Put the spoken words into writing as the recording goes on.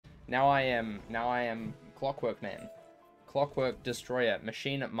Now I am Clockwork Man. Clockwork Destroyer,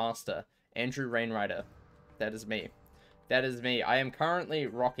 Machine Master, Andrew Rainrider. That is me. That is me. I am currently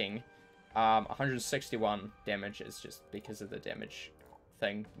rocking 161 damage. It's just because of the damage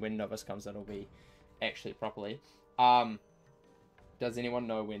thing. When Novus comes in, it'll be actually properly. Does anyone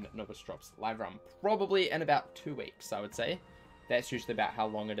know when Novus drops live run? Probably in about 2 weeks, I would say. That's usually about how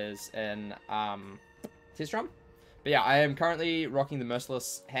long it is in test run. But yeah, I am currently rocking the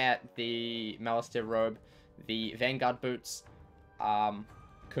Merciless hat, the Malistaire robe, the Vanguard boots.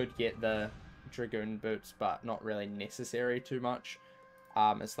 Could get the Dragoon boots, but not really necessary too much.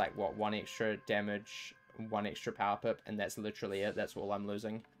 It's like, what, 1 extra damage, 1 extra power pip, and that's literally it. That's all I'm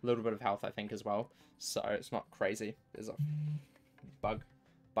losing. A little bit of health, I think, as well. So it's not crazy. There's a bug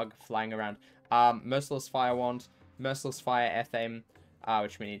flying around. Merciless Fire Wand, Merciless Fire Athame,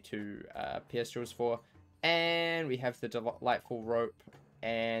 which we need 2 Pierce Jewels for. And we have the Delightful Rope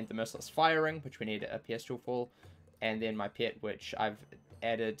and the Merciless Fire Ring, which we need a Pierce Jewel for. And then my pet, which I've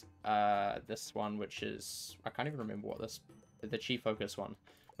added this one, which is, I can't even remember what this, the Chi Focus one,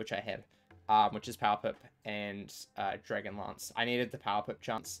 which I had, which is Power Pip and Dragon Lance. I needed the Power Pip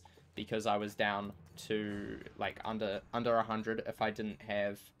chance because I was down to like under 100 if I didn't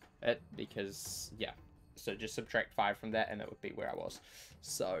have it, because yeah, so just subtract 5 from that and it would be where I was.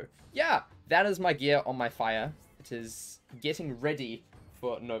 So yeah, that is my gear on my fire. It is getting ready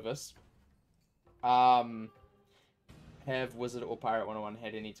for Novus. Have Wizard or Pirate 101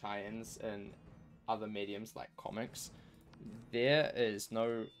 had any tie-ins in other mediums like comics? There is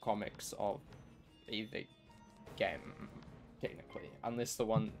no comics of either game, technically, unless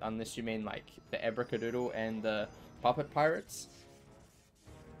you mean like the Abracadoodle and the Puppet Pirates,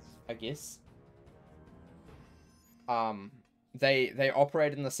 I guess. They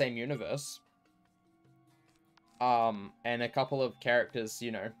operate in the same universe. And a couple of characters,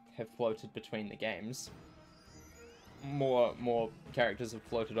 you know, have floated between the games. More characters have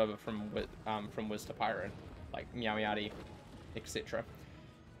floated over from Wiz to Pirate, like Meow Meowdy, etc.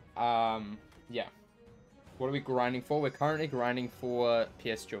 Yeah. What are we grinding for? We're currently grinding for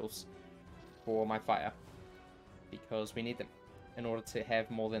PS Jewels for my fire, because we need them in order to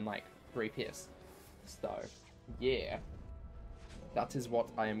have more than like 3 PS. So yeah, that is what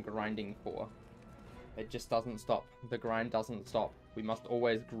I am grinding for. It just doesn't stop. The grind doesn't stop. We must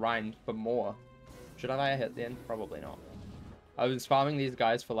always grind for more. Should I buy a hit then? Probably not. I was farming these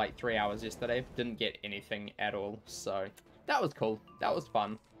guys for like 3 hours yesterday. Didn't get anything at all. So that was cool. That was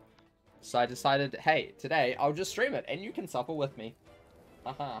fun. So I decided, hey, today I'll just stream it and you can suffer with me.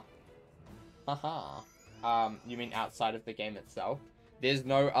 Haha. Haha. You mean outside of the game itself? There's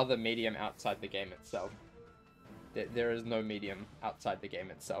no other medium outside the game itself. There is no medium outside the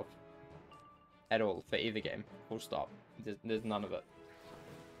game itself. At all, for either game. Full stop. There's none of it.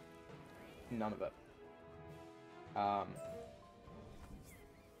 None of it.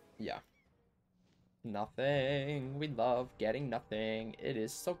 Yeah. Nothing. We love getting nothing. It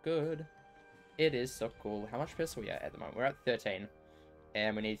is so good. It is so cool. How much PS are we at the moment? We're at 13.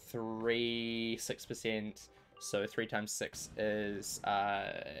 And we need 6%. So 3 times 6 is,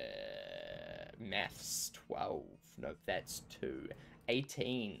 maths, 12. No, that's 2.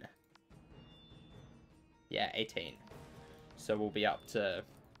 18. Yeah, 18. So we'll be up to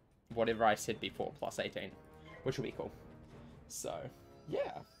whatever I said before, plus 18. Which will be cool. So,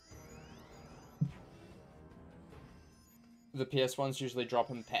 yeah. The PS ones usually drop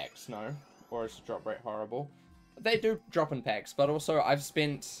in packs, no? Or is the drop rate horrible? They do drop in packs, but also I've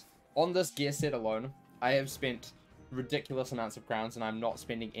spent, on this gear set alone, I have spent ridiculous amounts of crowns, and I'm not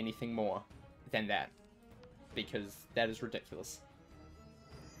spending anything more than that. Because that is ridiculous.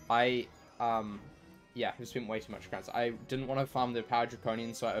 Yeah, I've spent way too much crowns. I didn't want to farm the Power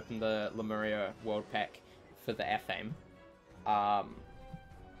Draconian, so I opened the Lemuria World Pack for the Athame.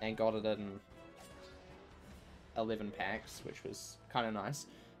 And got it in 11 packs, which was kind of nice.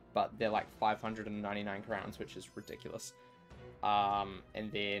 But they're like 599 crowns, which is ridiculous.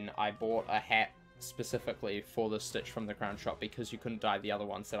 And then I bought a hat specifically for the Stitch from the Crown Shop, because you couldn't dye the other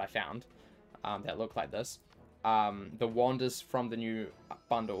ones that I found that look like this. The wand is from the new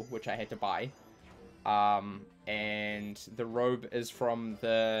bundle, which I had to buy. And the robe is from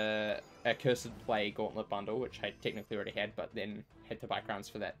the Accursed Play Gauntlet bundle, which I technically already had, but then had to buy crowns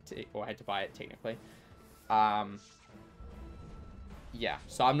for that, or had to buy it technically. Yeah,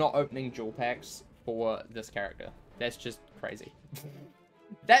 so I'm not opening jewel packs for this character. That's just crazy.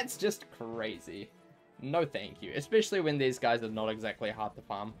 That's just crazy. No thank you. Especially when these guys are not exactly hard to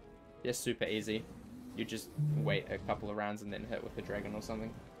farm. They're super easy. You just wait a couple of rounds and then hit with a dragon or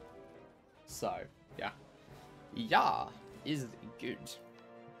something. So, yeah. Yeah, is good.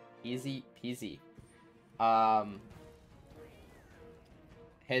 Easy peasy.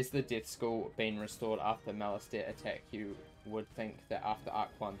 Has the Death School been restored after Malistaire attack? You would think that after Arc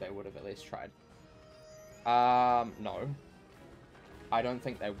 1 they would have at least tried. No. I don't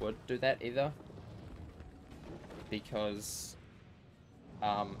think they would do that either. Because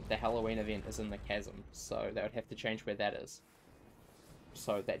the Halloween event is in the chasm, so they would have to change where that is.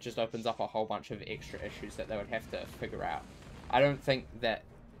 So that just opens up a whole bunch of extra issues that they would have to figure out. I think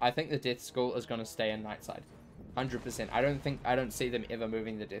the Death School is going to stay in Nightside. 100%. I don't see them ever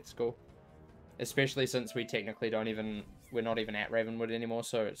moving the Death School. Especially since we technically we're not even at Ravenwood anymore,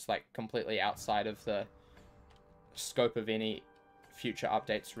 so it's like completely outside of the scope of any future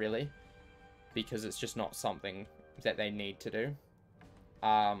updates, really. Because it's just not something that they need to do.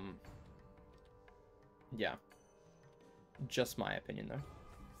 Yeah. Just my opinion,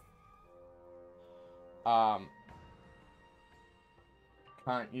 though.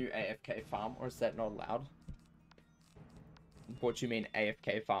 Can't you AFK farm, or is that not allowed? What do you mean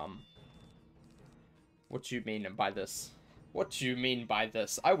AFK farm? What do you mean by this? What do you mean by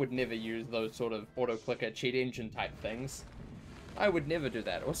this? I would never use those sort of auto-clicker cheat engine type things. I would never do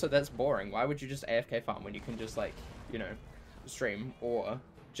that. Also, that's boring. Why would you just AFK farm when you can just, like, you know, stream, or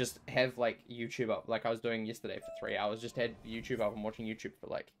just have, like, YouTube up, like I was doing yesterday for 3 hours, just had YouTube up and watching YouTube for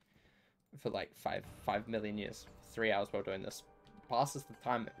like 5 million years. 3 hours while doing this. Passes the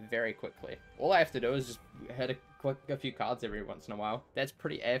time very quickly. All I have to do is just click a few cards every once in a while. That's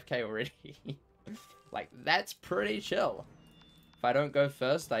pretty AFK already. Like, that's pretty chill. If I don't go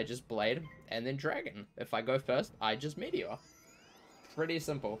first, I just Blade, and then Dragon. If I go first, I just Meteor. Pretty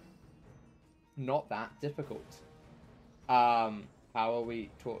simple. Not that difficult. How are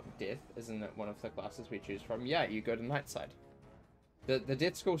we taught Death? Isn't it one of the classes we choose from? Yeah, you go to Nightside. The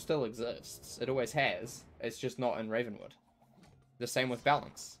Death School still exists. It always has. It's just not in Ravenwood. The same with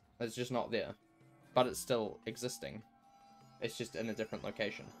Balance. It's just not there. But it's still existing. It's just in a different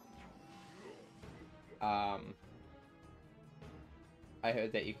location. I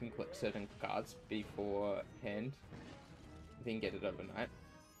heard that you can click certain cards beforehand, then get it overnight.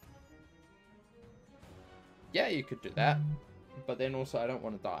 Yeah, you could do that. But then also I don't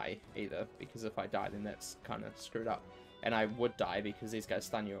want to die either, because if I die then that's kind of screwed up. And I would die because these guys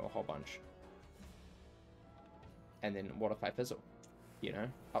stun you a whole bunch. And then what if I fizzle? You know?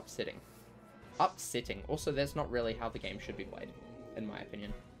 Upsetting. Upsetting. Also, that's not really how the game should be played, in my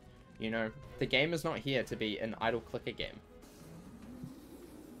opinion. You know, the game is not here to be an idle clicker game.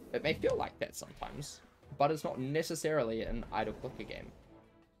 It may feel like that sometimes, but it's not necessarily an idle clicker game.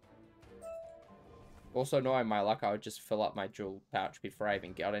 Also, knowing my luck, I would just fill up my jewel pouch before I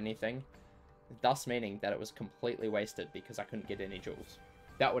even got anything, thus meaning that it was completely wasted because I couldn't get any jewels.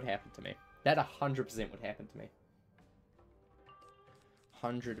 That would happen to me. That 100% would happen to me.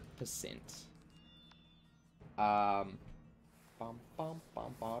 100%.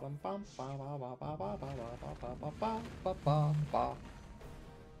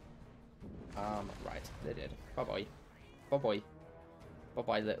 Right, they're dead. Bye-bye. Bye-bye.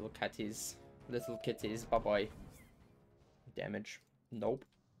 Bye-bye, little kitties. Little kitties, bye-bye. Damage. Nope.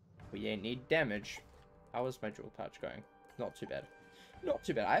 We ain't need damage. How is my jewel pouch going? Not too bad. Not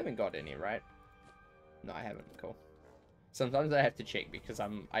too bad. I haven't got any, right? No, I haven't. Cool. Sometimes I have to check because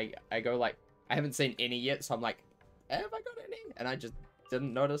I go like, I haven't seen any yet, so I'm like, have I got any? And I just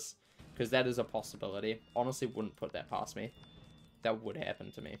didn't notice, because that is a possibility. Honestly, wouldn't put that past me. That would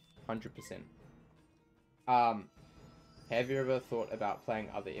happen to me. 100%. Have you ever thought about playing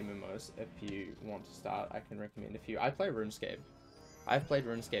other MMOs? If you want to start, I can recommend a few. I play RuneScape. I've played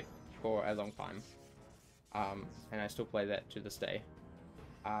RuneScape for a long time. And I still play that to this day.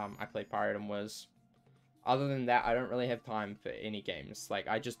 I play Pirate and Wiz. Other than that, I don't really have time for any games. Like,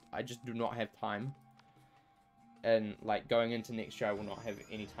 I just do not have time. And, like, going into next year, I will not have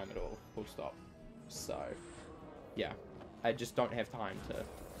any time at all. Full stop. So, yeah. I just don't have time to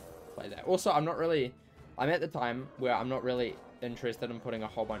play that. Also, I'm at the time where I'm not really interested in putting a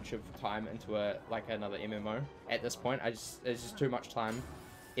whole bunch of time into another MMO. At this point, it's just too much time,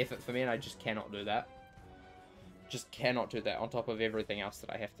 effort for me, and I just cannot do that. Just cannot do that on top of everything else that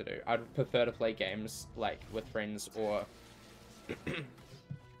I have to do. I'd prefer to play games, like, with friends, or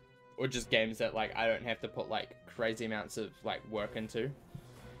or just games that, like, I don't have to put, like, crazy amounts of, like, work into.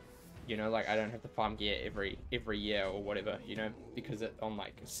 You know, like, I don't have to farm gear every year or whatever, you know, because it's on,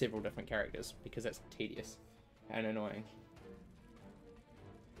 like, several different characters, because that's tedious and annoying.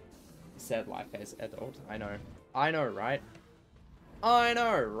 Sad life as adult. I know, right? I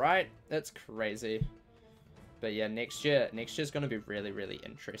know, right? That's crazy. But yeah, next year's gonna be really, really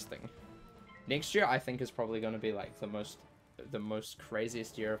interesting. Next year, I think, is probably gonna be, like, the most the most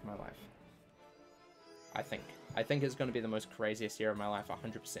craziest year of my life. I think it's going to be the most craziest year of my life,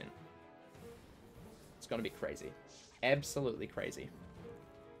 100%. It's going to be crazy. Absolutely crazy.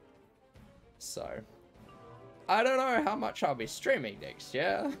 So, I don't know how much I'll be streaming next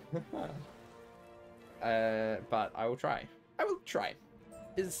year. But I will try. I will try.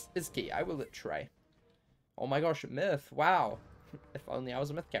 Is key. I will try. Oh my gosh, myth. Wow. If only I was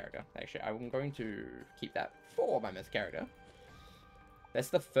a myth character. Actually, I'm going to keep that for my myth character. That's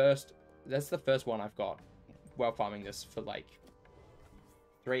the first one I've got while farming this for like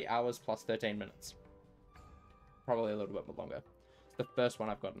 3 hours plus 13 minutes. Probably a little bit longer. It's the first one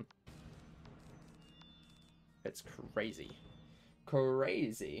I've gotten. It's crazy.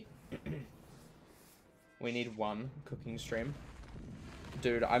 Crazy. We need one cooking stream.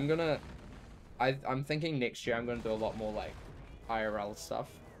 Dude, I'm thinking next year I'm gonna do a lot more like IRL stuff.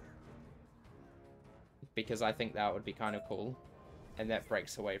 Because I think that would be kind of cool. And that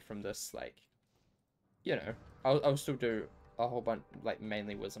breaks away from this, like, you know, I'll still do a whole bunch, like,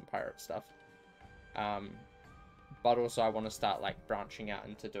 mainly Wizard Pirate stuff. But also I want to start, like, branching out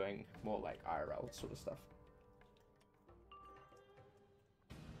into doing more, like, IRL sort of stuff.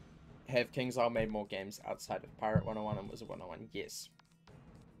 Have King's Isle made more games outside of Pirate 101 and Wizard 101? Yes.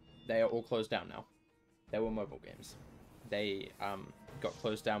 They are all closed down now. They were mobile games. They got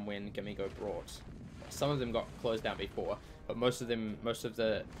closed down when Gamigo brought. Some of them got closed down before, but most of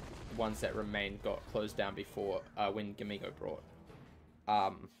the ones that remained got closed down before when Gamigo brought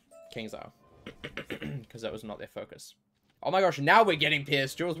King's Isle, because that was not their focus. Oh my gosh! Now we're getting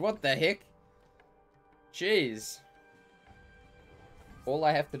PS Jewels. What the heck? Jeez. All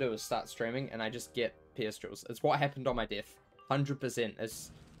I have to do is start streaming, and I just get PS Jewels. It's what happened on my death. 100%.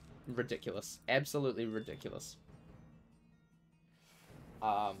 It's ridiculous. Absolutely ridiculous.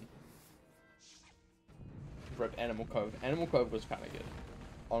 Rip Animal Cove. Animal Cove was kind of good.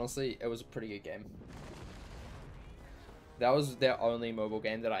 Honestly, it was a pretty good game. That was their only mobile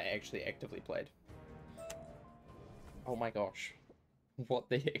game that I actually actively played. Oh my gosh. What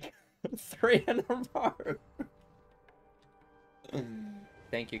the heck? 3 in a row.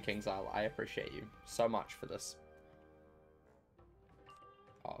 Thank you, King's Isle. I appreciate you so much for this.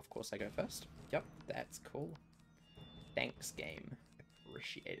 Oh, of course I go first. Yep, that's cool. Thanks, game.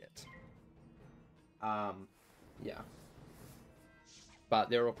 Appreciate it. Yeah. But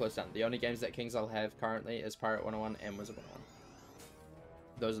they're all closed down. The only games that King's Isle have currently is Pirate 101 and Wizard 101.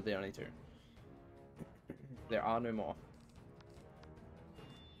 Those are the only two. There are no more.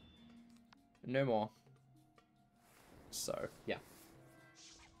 No more. So, yeah.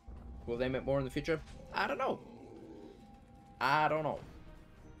 Will they make more in the future? I don't know. I don't know.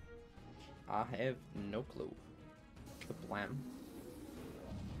 I have no clue. Kablam.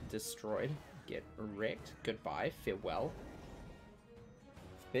 Destroyed. Get wrecked. Goodbye. Farewell.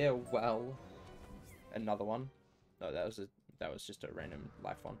 Farewell. Another one. No, that was just a random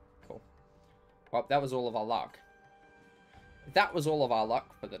life one. Cool. Well, that was all of our luck. That was all of our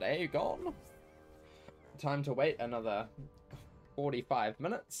luck for the day. Gone. Time to wait another 45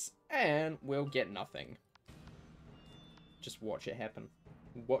 minutes, and we'll get nothing. Just watch it happen.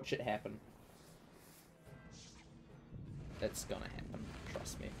 Watch it happen. It's gonna happen.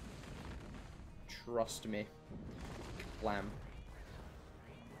 Trust me. Trust me. Blam.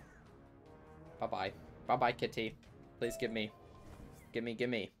 Bye-bye. Bye-bye, kitty. Please give me.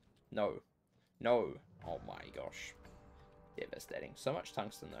 Gimme. No. No. Oh my gosh. Devastating. So much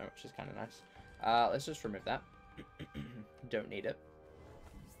tungsten though, which is kind of nice. Let's just remove that. Don't need it.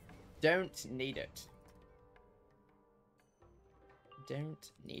 Don't need it.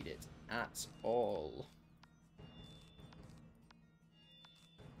 Don't need it at all.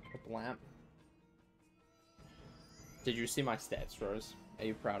 Blam. Did you see my stats, Rose? Are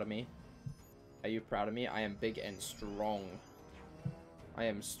you proud of me? Are you proud of me? I am big and strong. I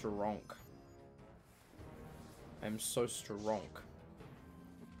am strong. I am so strong.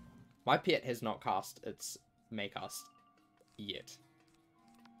 My pet has not cast its Maycast yet,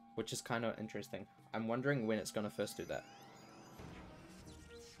 which is kind of interesting. I'm wondering when it's going to first do that.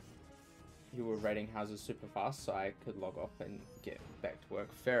 You were raiding houses super fast, so I could log off and get back to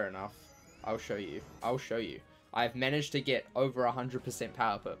work. Fair enough. I'll show you. I'll show you. I've managed to get over 100%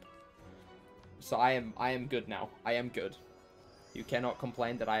 power pip. So I am good now. I am good. You cannot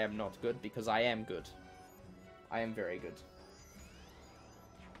complain that I am not good, because I am good. I am very good.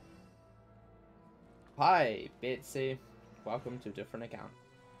 Hi, Betsy. Welcome to a different account.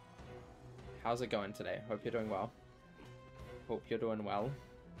 How's it going today? Hope you're doing well. Hope you're doing well.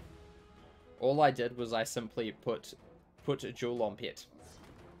 All I did was I simply put a jewel on pet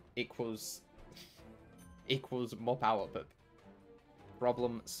equals more power pip.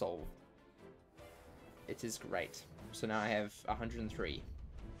 Problem solved. It is great. So now I have 103.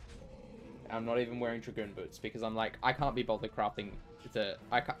 I'm not even wearing Dragoon boots because I'm like, I can't be bothered crafting the...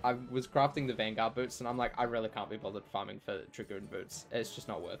 I was crafting the Vanguard boots and I'm like, I really can't be bothered farming for Dragoon boots. It's just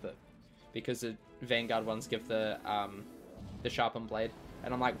not worth it. Because the Vanguard ones give the sharpened blade.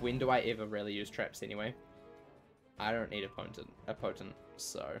 And I'm like, when do I ever really use traps anyway? I don't need a potent.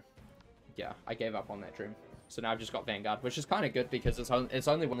 So, yeah, I gave up on that dream. So now I've just got Vanguard, which is kind of good because it's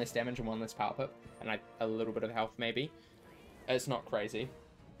only one less damage and one less power pip. And a little bit of health, maybe. It's not crazy.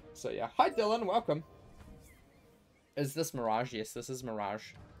 So yeah, hi Dylan, welcome. Is this Mirage? Yes, this is Mirage.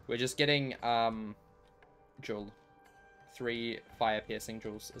 We're just getting jewel. 3 fire piercing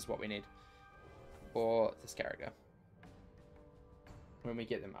jewels is what we need for this character. When we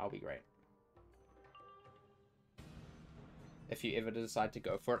get them, I'll be great. If you ever decide to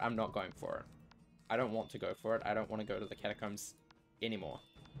go for it, I'm not going for it. I don't want to go for it. I don't want to go to the catacombs anymore.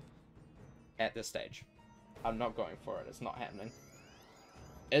 At this stage. I'm not going for it. It's not happening.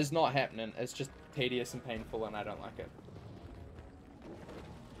 It's not happening. It's just tedious and painful and I don't like it.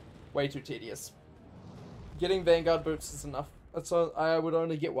 Way too tedious. Getting Vanguard boots is enough. So I would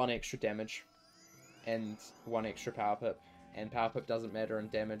only get 1 extra damage. And 1 extra power pip. And power pip doesn't matter in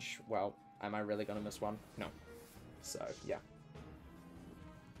damage. Well, am I really going to miss one? No. So, yeah.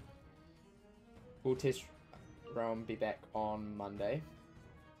 Will Test Realm be back on Monday?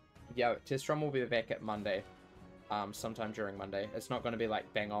 Yeah, Test Realm will be back at Monday. Sometime during Monday. It's not going to be like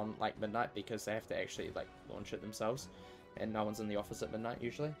bang on like midnight because they have to actually like launch it themselves. And no one's in the office at midnight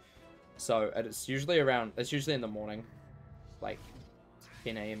usually. So it's usually around, it's usually in the morning. Like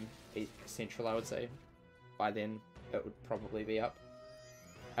 10 AM Central I would say. By then it would probably be up.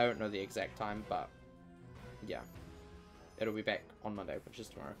 I don't know the exact time but yeah. It'll be back on Monday, which is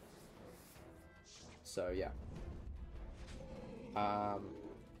tomorrow. So yeah. How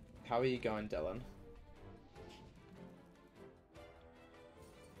are you going, Dylan?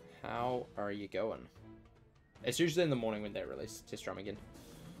 How are you going? It's usually in the morning when they release Test Drum again.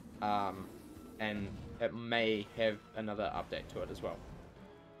 And it may have another update to it as well.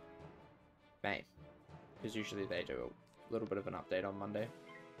 May. Because usually they do a little bit of an update on Monday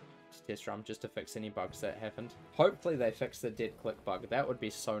to Test Drum just to fix any bugs that happened. Hopefully they fix the dead click bug. That would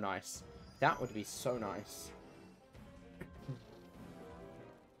be so nice. That would be so nice.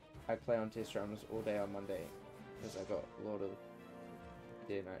 I play on Test Drums all day on Monday because I got a lot of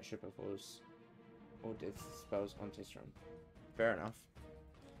Dear Night Shipper Falls or death spells on Test Drum. Fair enough.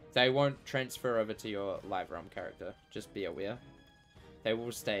 They won't transfer over to your live realm character, just be aware. They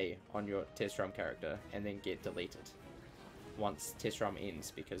will stay on your Test Realm character and then get deleted once Test Realm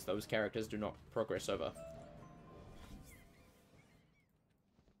ends because those characters do not progress over.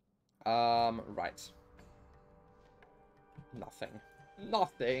 Right. Nothing.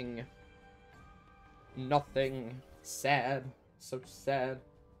 Nothing. Nothing. Sad. So sad.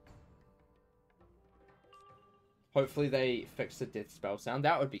 Hopefully they fix the death spell sound.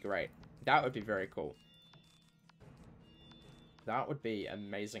 That would be great. That would be very cool. That would be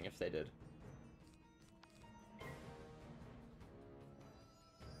amazing if they did.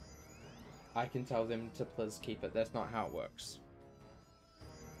 I can tell them to please keep it. That's not how it works.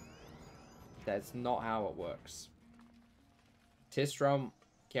 That's not how it works. Test Realm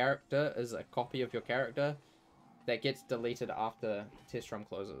character is a copy of your character that gets deleted after Test Realm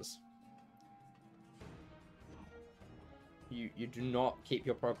closes. You do not keep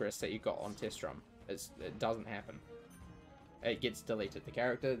your progress that you got on Test Realm. It doesn't happen. It gets deleted. The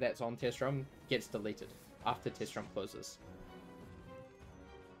character that's on Test Realm gets deleted after Test Realm closes.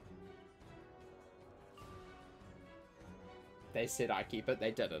 They said I keep it.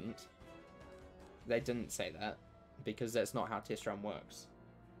 They didn't. They didn't say that because that's not how Test Realm works.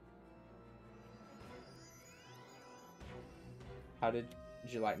 How did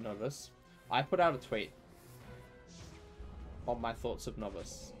you like Novus? I put out a tweet on my thoughts of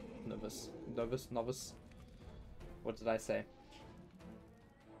Novus. Novus. What did I say?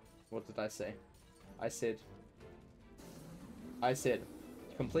 What did I say? I said,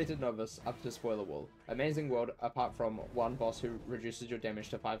 completed Novus up to spoiler wall. Amazing world apart from one boss who reduces your damage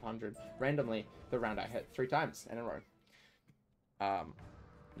to 500 randomly the round I hit 3 times in a row.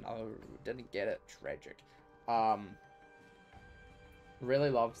 No, didn't get it. Tragic. Really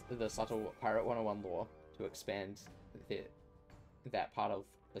loved the subtle Pirate 101 lore to expand that part of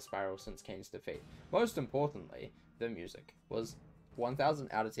the spiral since Kane's defeat. Most importantly, the music was 1000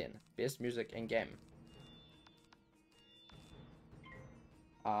 out of 10. Best music in game.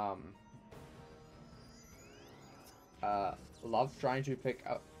 Loved trying to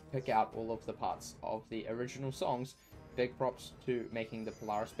pick out all of the parts of the original songs Big props to making the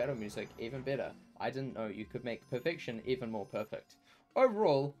Polaris battle music even better. I didn't know you could make perfection even more perfect.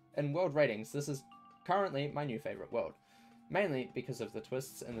 Overall, in world ratings, this is currently my new favorite world. Mainly because of the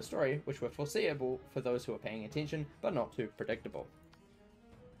twists in the story, which were foreseeable for those who were paying attention, but not too predictable.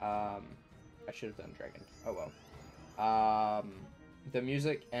 I should have done Dragon. Oh well. The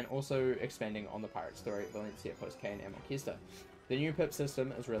music, and also expanding on the pirate story, Valencia, Post-Kane, and Orchestra. The new pip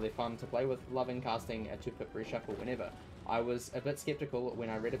system is really fun to play with, loving casting a 2-pip reshuffle whenever. I was a bit skeptical when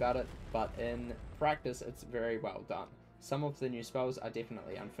I read about it, but in practice it's very well done. Some of the new spells are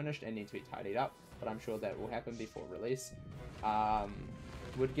definitely unfinished and need to be tidied up, but I'm sure that will happen before release.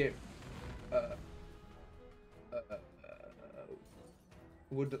 Would get...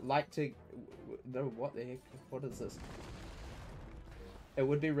 would like to... No, what the heck? What is this? It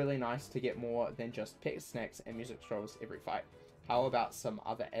would be really nice to get more than just pet snacks and music scrolls every fight. How about some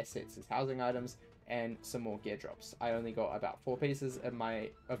other assets as housing items and some more gear drops? I only got about 4 pieces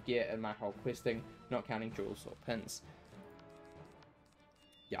of gear in my whole questing, not counting jewels or pins.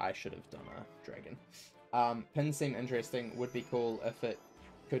 Yeah, I should have done a dragon. Pins seem interesting. Would be cool if it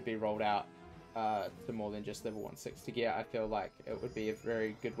could be rolled out to more than just level 160 gear. I feel like it would be a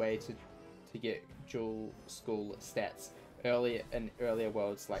very good way to get dual school stats in earlier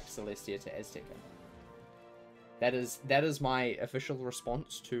worlds like Celestia to Azteca. That is my official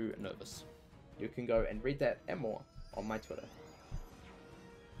response to Nervous. You can go and read that and more on my Twitter.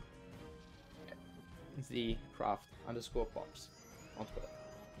 TheCraft_box on Twitter.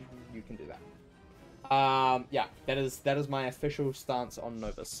 You can do that. Yeah, that is my official stance on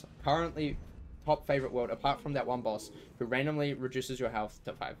Novus. Currently, top favorite world, apart from that one boss who randomly reduces your health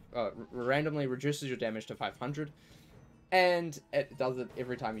to randomly reduces your damage to 500, and it does it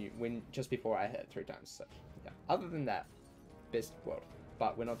every time you win. Just before I hit it 3 times. So yeah. Other than that, best world.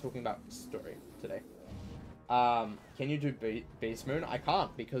 But we're not talking about story today. Can you do Beast Moon? I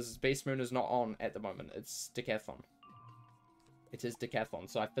can't, because Beast Moon is not on at the moment. It's Decathlon. It is Decathlon,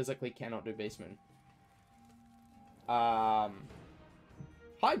 so I physically cannot do Beast Moon. Hi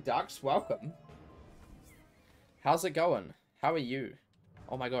Ducks, welcome. How's it going? How are you?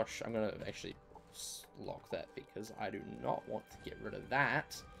 Oh my gosh, I'm gonna actually lock that because I do not want to get rid of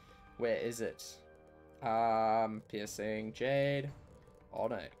that. Where is it? Piercing Jade.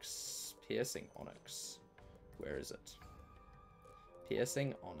 Onyx. Piercing Onyx. Where is it?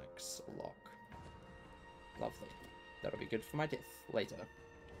 Piercing Onyx. Lock. Lovely. That'll be good for my death later.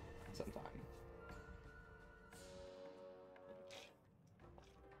 Sometime.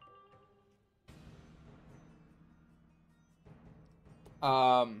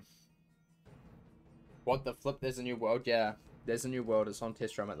 What the flip? There's a new world? Yeah, there's a new world. It's on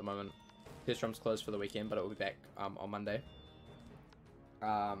test room at the moment. Test room's closed for the weekend, but it will be back on Monday.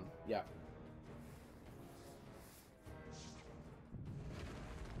 Yeah.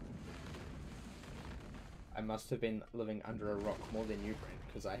 I must have been living under a rock more than you, Brent,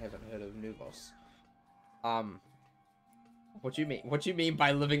 because I haven't heard of Nuvos. What do you mean? What do you mean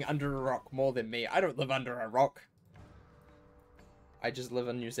by living under a rock more than me? I don't live under a rock. I just live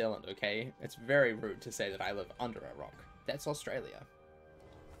in New Zealand, okay? It's very rude to say that I live under a rock. That's Australia.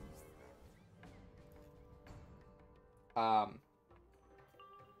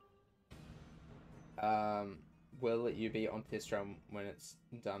 Will you be on test run when it's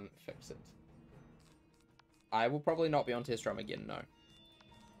done? Fix it. I will probably not be on test run again, no.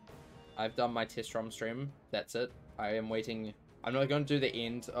 I've done my test run stream. That's it. I am waiting. I'm not going to do the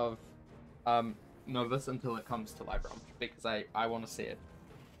end of Novus until it comes to live run, because I want to see it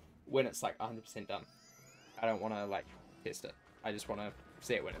when it's like 100% done. I don't want to like test it. I just want to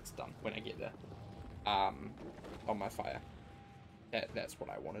see it when it's done, when I get there. On my fire. That's what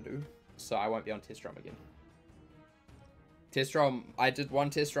I want to do. So I won't be on test drum again. Test drum, I did one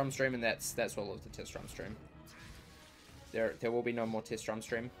test drum stream, and that's all of the test drum stream. There will be no more test drum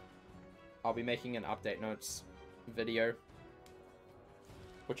stream. I'll be making an update notes video,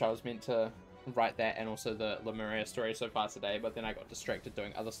 which I was meant to write that and also the Lemuria story so far today, but then I got distracted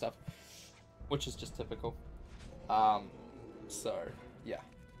doing other stuff, which is just typical. So yeah.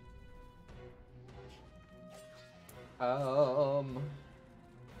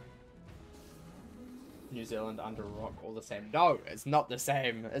 New Zealand under a rock, all the same. No, it's not the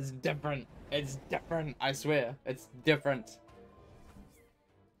same. It's different. It's different. I swear, it's different.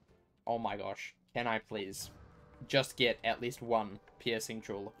 Oh my gosh. Can I please just get at least one piercing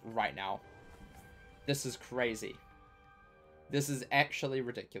jewel right now? This is crazy. This is actually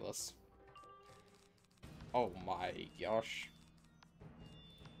ridiculous. Oh my gosh.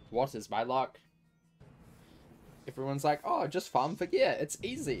 What is my luck? Everyone's like, oh, just farm for gear. It's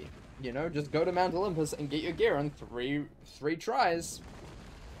easy. You know, just go to Mount Olympus and get your gear in three tries.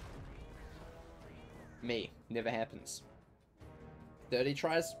 Me. Never happens. 30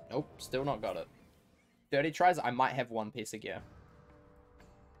 tries? Nope, still not got it. 30 tries, I might have one piece of gear.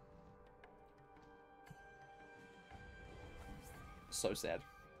 So sad.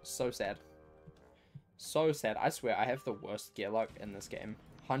 So sad. So sad. I swear, I have the worst gear luck in this game.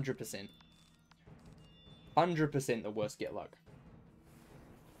 100%. 100% the worst gear luck.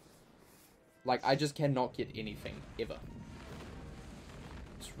 Like, I just cannot get anything, ever.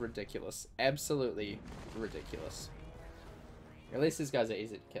 It's ridiculous. Absolutely ridiculous. At least these guys are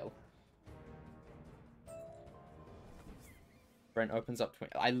easy to kill. Brent opens up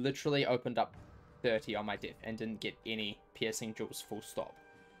 20. I literally opened up 30 on my death and didn't get any piercing jewels full stop.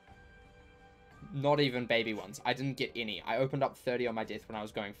 Not even baby ones. I didn't get any. I opened up 30 on my death when I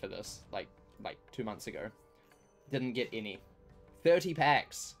was going for this, like 2 months ago. Didn't get any. 30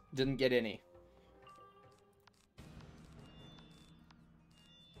 packs. Didn't get any.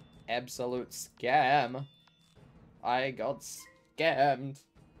 Absolute scam. I got scammed.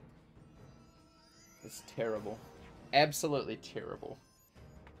 It's terrible. Absolutely terrible.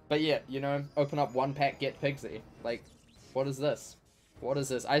 But yeah, you know, open up one pack, get Pigsy. Like, what is this? What is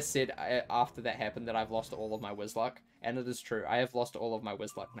this? I said after that happened that I've lost all of my Wiz luck. And it is true. I have lost all of my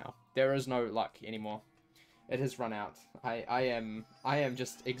Wiz luck now. There is no luck anymore. It has run out. I am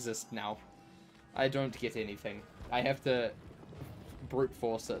just exist now. I don't get anything. I have to brute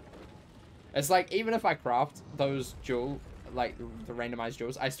force it. It's like, even if I craft those like, the randomized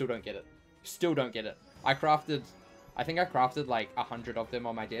jewels, I still don't get it. Still don't get it. I think I crafted like 100 of them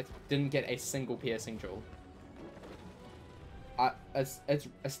on my death. Didn't get a single piercing jewel. It's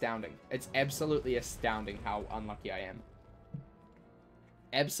astounding. It's absolutely astounding how unlucky I am.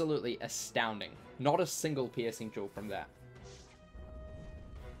 Absolutely astounding. Not a single piercing jewel from that.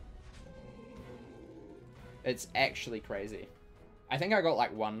 It's actually crazy. I think I got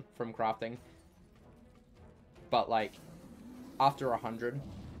like 1 from crafting. But like, after 100,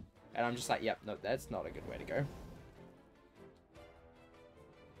 and I'm just like, yep, no, that's not a good way to go.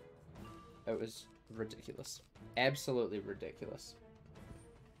 It was ridiculous. Absolutely ridiculous.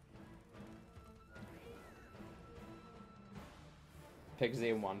 Pigsy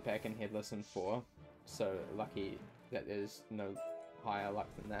in 1 pack and Headless in 4. So lucky that there's no higher luck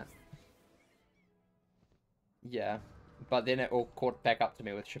than that. Yeah. But then it all caught back up to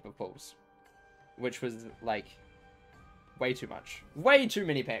me with Shipper Pulls. Which was, like, way too much. Way too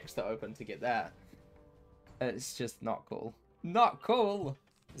many packs to open to get that. It's just not cool. Not cool!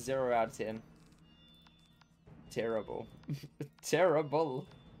 0 out of 10. Terrible. Terrible.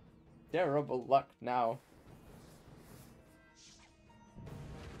 Terrible luck now.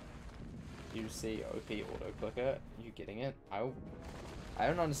 You see OP auto clicker. You getting it? I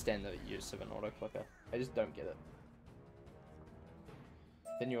don't understand the use of an auto clicker. I just don't get it.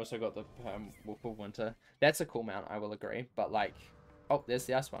 Then you also got the Wolf of Winter. That's a cool mount, I will agree. But like, oh, there's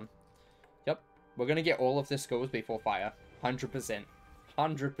the ice one. Yep, we're gonna get all of the schools before fire. 100%.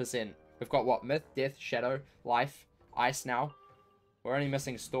 100%. We've got what? Myth, Death, Shadow, Life, Ice now. We're only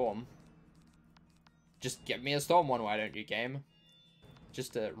missing Storm. Just give me a Storm one, why don't you, game?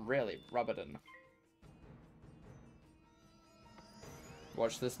 Just to really rub it in.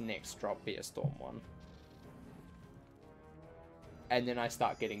 Watch this next drop be a Storm one. And then I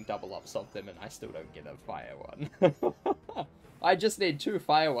start getting double ups of them and I still don't get a fire one. I just need 2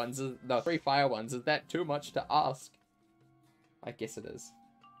 fire ones. No, 3 fire ones. Is that too much to ask? I guess it is.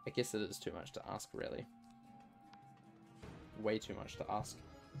 I guess it is too much to ask, really. Way too much to ask.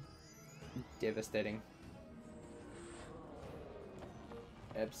 Devastating.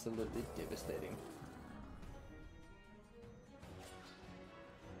 Absolutely devastating.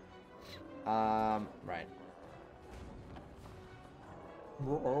 Right.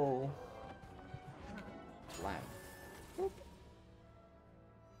 Whoa. Slam.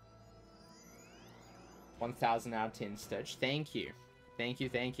 1000 out of 10 Stitch. Thank you. Thank you,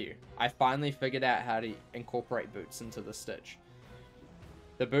 thank you. I finally figured out how to incorporate boots into the Stitch.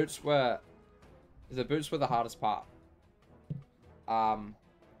 The boots were the hardest part.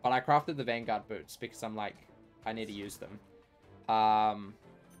 But I crafted the Vanguard boots because I'm like, I need to use them.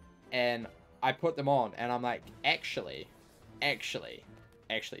 And I put them on and I'm like, actually,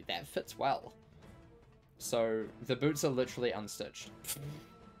 that fits well. So the boots are literally unstitched.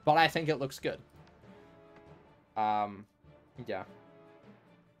 But I think it looks good. Yeah.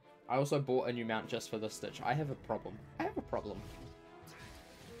 I also bought a new mount just for the Stitch. I have a problem.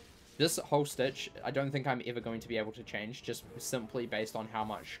 This whole Stitch, I don't think I'm ever going to be able to change, just simply based on how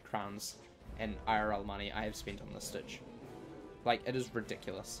much crowns and IRL money I have spent on the Stitch. Like, it is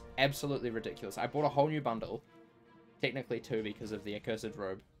ridiculous. Absolutely ridiculous. I bought a whole new bundle. Technically 2 because of the accursed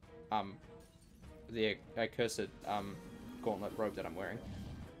robe. The accursed, gauntlet robe that I'm wearing.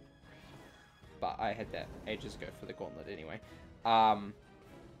 But I had that ages ago for the gauntlet anyway. I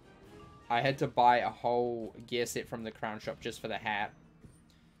had to buy a whole gear set from the crown shop just for the hat.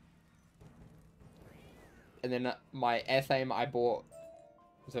 And then my Athame, I bought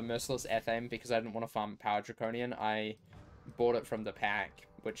the Merciless Athame because I didn't want to farm Power Draconian. I bought it from the pack,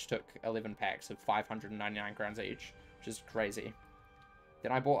 which took 11 packs of 599 crowns each, which is crazy.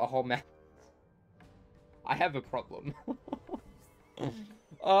 Then I bought a whole map. I have a problem.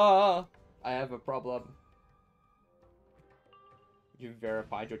 I have a problem. You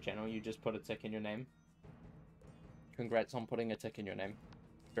verified your channel, you just put a tick in your name. Congrats on putting a tick in your name.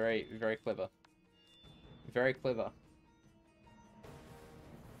 Very, very clever. Very clever.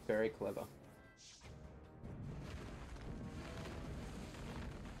 Very clever.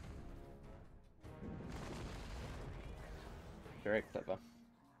 Very clever.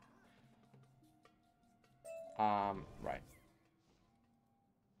 Right.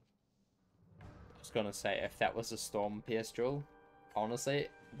 I was gonna say, if that was a Storm PS Jewel, honestly,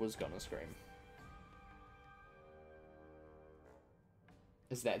 was gonna scream.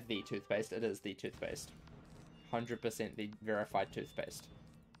 Is that the toothpaste? It is the toothpaste. 100% the verified toothpaste.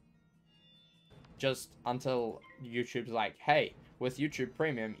 Just until YouTube's like, hey, with YouTube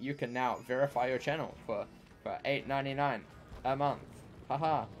Premium, you can now verify your channel for $8.99 a month.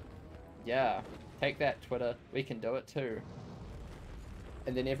 Haha. Yeah. Take that, Twitter. We can do it too.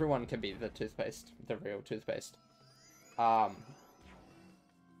 And then everyone can be the toothpaste. The real toothpaste. Yeah.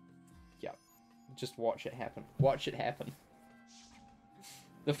 Just watch it happen. Watch it happen.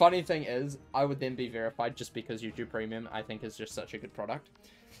 The funny thing is, I would then be verified just because YouTube Premium, I think, is just such a good product.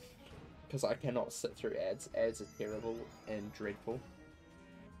 Because I cannot sit through ads. Ads are terrible and dreadful.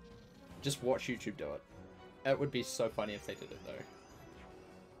 Just watch YouTube do it. It would be so funny if they did it, though.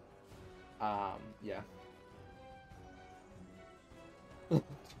 Yeah.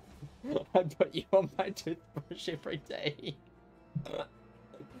 I put you on my toothbrush every day.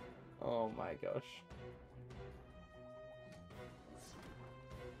 Oh my gosh.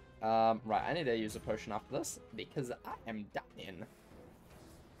 Right, I need to use a potion after this, because I am dying.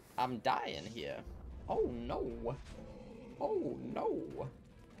 I'm dying here. Oh no. Oh no.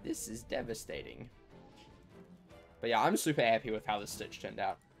 This is devastating. But yeah, I'm super happy with how this stitch turned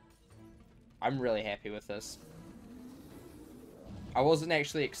out. I'm really happy with this. I wasn't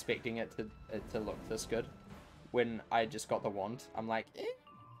actually expecting it to look this good. When I just got the wand, I'm like,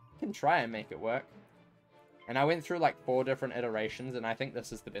 can try and make it work. And I went through like 4 different iterations, and I think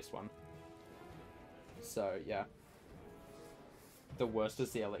this is the best one. So, yeah. The worst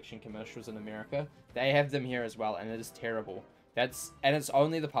is the election commercials in America. They have them here as well, and it is terrible. And it's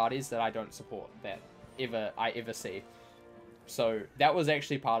only the parties that I don't support that I ever see. So, that was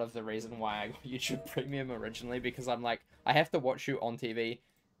actually part of the reason why I got YouTube Premium originally, because I'm like, I have to watch you on TV.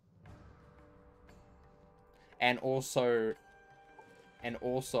 And also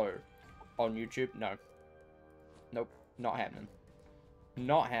on YouTube. No. Nope, not happening.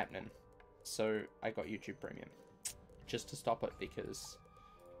 Not happening. So I got YouTube Premium just to stop it, because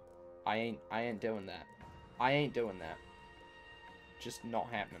I ain't doing that. I ain't doing that. Just not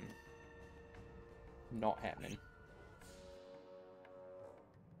happening. Not happening.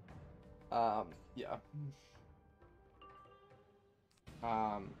 Yeah.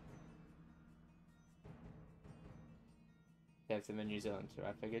 They have them in New Zealand too,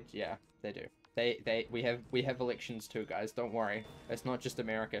 I figured. Yeah, they do. We have elections too, guys. Don't worry. It's not just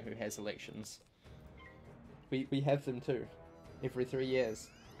America who has elections. We have them too. Every 3 years.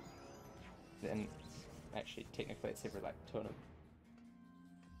 And actually, technically, it's every like 2 and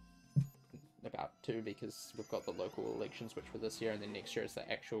about 2, because we've got the local elections, which were this year, and then next year is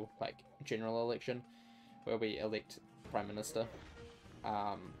the actual like general election where we elect Prime Minister.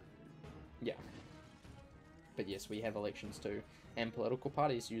 Yeah. But yes, we have elections too, and political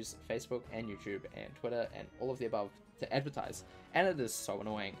parties use Facebook and YouTube and Twitter and all of the above to advertise, and it is so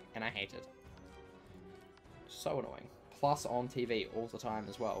annoying, and I hate it. So annoying. Plus on TV all the time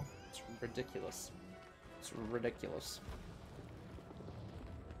as well. It's ridiculous. It's ridiculous.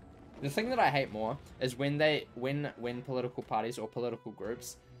 The thing that I hate more is when political parties or political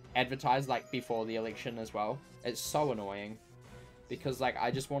groups advertise like before the election as well. It's so annoying. Because, like, I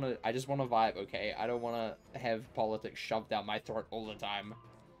just want to vibe, okay? I don't want to have politics shoved down my throat all the time.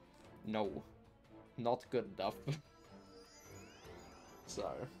 No. Not good enough. So,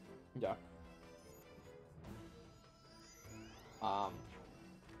 yeah.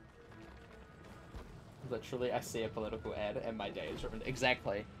 Literally, I see a political ad and my day is ruined.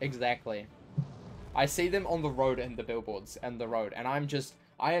 Exactly. Exactly. I see them on the road and the billboards and the road, and I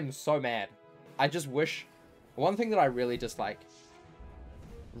am so mad. I just wish... One thing that I really dislike,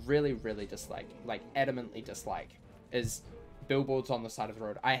 really dislike, like adamantly dislike, is billboards on the side of the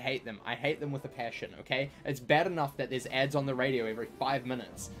road. I hate them. I hate them with a passion, okay? It's bad enough that there's ads on the radio every 5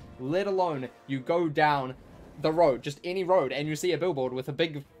 minutes, let alone you go down the road, just any road, and you see a billboard with a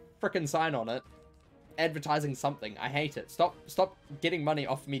big frickin' sign on it advertising something. I hate it. Stop getting money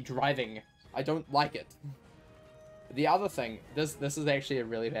off me driving. I don't like it. The other thing, this is actually a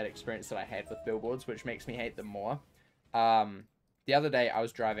really bad experience that I had with billboards, which makes me hate them more. The other day I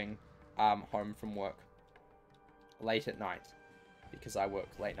was driving home from work late at night, because I work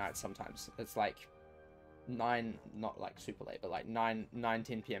late nights sometimes. It's like 9, not like super late, but like 9, 10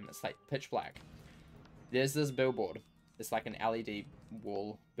 p.m. It's like pitch black. There's this billboard. It's like an LED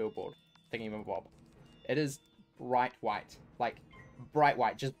wall billboard thingy-mabob. It is bright white, like bright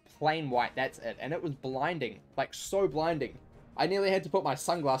white, just plain white. That's it. And it was blinding, like so blinding. I nearly had to put my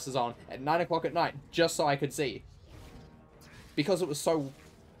sunglasses on at 9 o'clock at night just so I could see, because it was so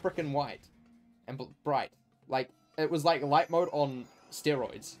freaking white and bright. Like, it was like light mode on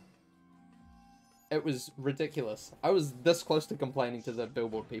steroids. It was ridiculous. I was this close to complaining to the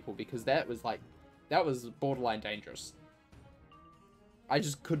billboard people, because that was borderline dangerous. I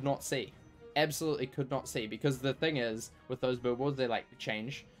just could not see. Absolutely could not see, because the thing is, with those billboards, they like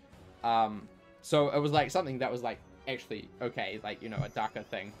change. So it was like something that was like actually okay, like, you know, a darker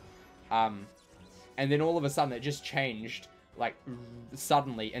thing. And then all of a sudden it just changed, like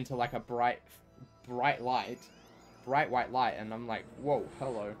suddenly, into like a bright white light, and I'm like, whoa,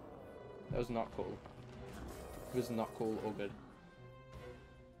 hello. That was not cool. It was not cool or good.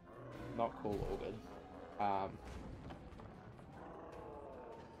 Not cool or good.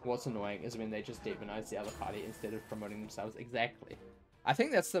 What's annoying is when they just demonize the other party instead of promoting themselves. Exactly. I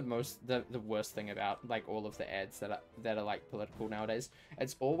think that's the worst thing about like all of the ads that are like political nowadays.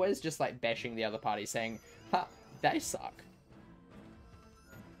 It's always just like bashing the other party, saying, "Ha, they suck."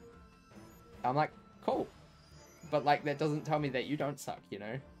 I'm like, cool, but like that doesn't tell me that you don't suck, you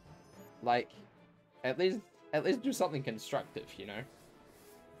know? Like, at least do something constructive, you know?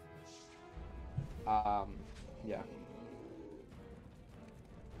 Yeah.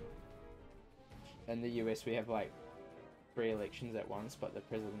 In the US, we have like 3 elections at once, but the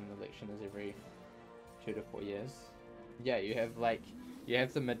president election is every 2 to 4 years. Yeah, you have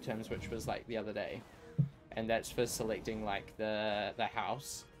the midterms, which was like the other day, and that's for selecting like the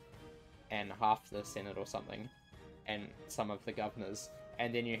House and half the Senate or something, and some of the governors,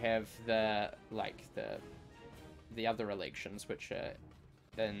 and then you have the other elections, which are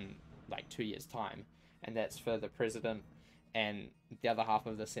in like 2 years' time, and that's for the president and the other half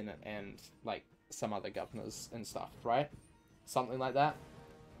of the Senate and like some other governors and stuff, right? Something like that.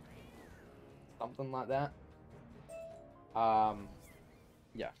 Something like that.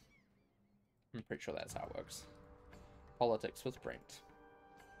 Yeah. I'm pretty sure that's how it works. Politics with Brent.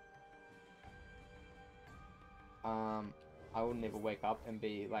 I will never wake up and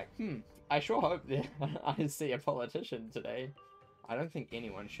be like, I sure hope that I see a politician today. I don't think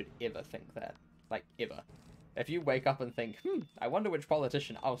anyone should ever think that. Like, ever. If you wake up and think, I wonder which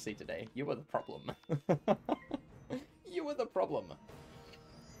politician I'll see today, you are the problem. You are the problem.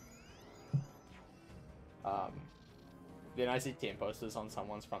 Then I see 10 posters on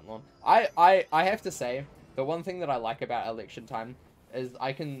someone's front lawn. I have to say, the one thing that I like about election time is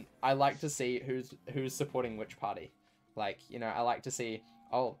I like to see who's supporting which party. Like, you know, I like to see,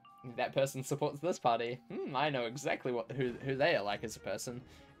 oh, that person supports this party. I know exactly who they are like as a person.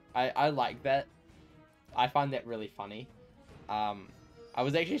 I like that. I find that really funny. I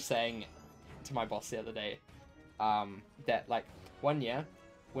was actually saying to my boss the other day that, like, one year,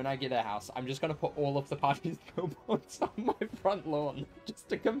 when I get a house, I'm just going to put all of the party's billboards on my front lawn, just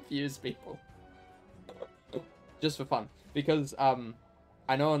to confuse people. Just for fun. Because,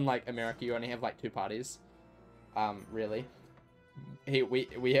 I know in, like, America, you only have, like, 2 parties. Really. Here,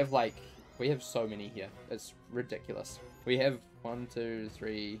 we have, like, we have so many here. It's ridiculous. We have 1, 2,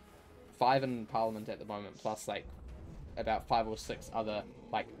 3... 5 in Parliament at the moment, plus like about 5 or 6 other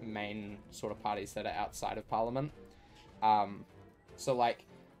like main sort of parties that are outside of Parliament. So like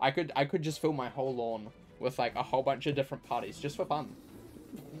I could just fill my whole lawn with like a whole bunch of different parties just for fun.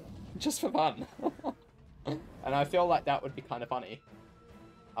 Just for fun. And I feel like that would be kind of funny.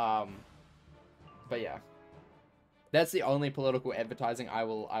 But yeah. That's the only political advertising I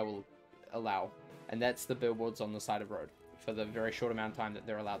will allow, and that's the billboards on the side of the road for the very short amount of time that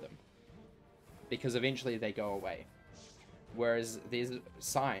they're allowed them. Because eventually they go away. Whereas these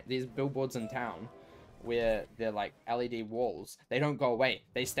billboards in town, where they're like LED walls. They don't go away.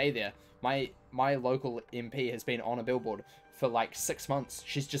 They stay there. My local MP has been on a billboard for like 6 months.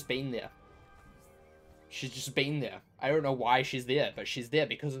 She's just been there. She's just been there. I don't know why she's there, but she's there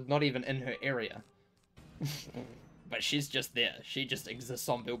because it's not even in her area. But she's just there. She just exists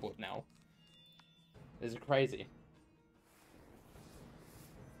on billboard now. It's crazy.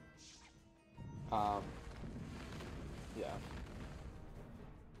 Yeah.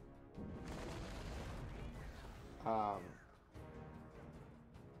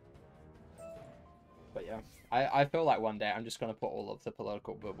 But yeah, I feel like one day I'm just gonna put all of the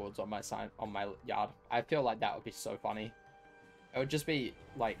political billboards on my sign on my yard. I feel like that would be so funny. It would just be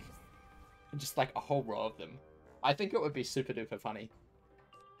like, just like a whole row of them. I think it would be super duper funny.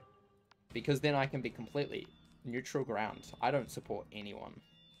 Because then I can be completely neutral ground. I don't support anyone.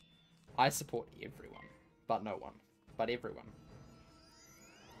 I support everyone, but no one, but everyone.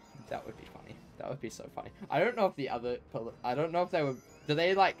 That would be funny. That would be so funny. I don't know if the other, I don't know if they would, do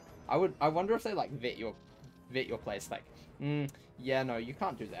they like, I wonder if they like vet your place, like, yeah, no, you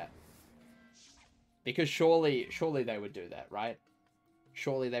can't do that. Because surely they would do that, right?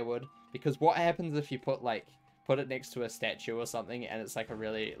 Surely they would. Because what happens if you put it next to a statue or something and it's like a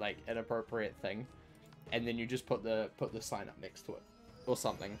really like inappropriate thing, and then you just put the sign up next to it or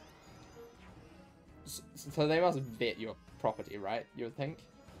something. So they must vet your property, right? You would think.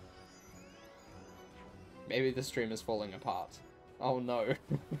 Maybe the stream is falling apart. Oh no.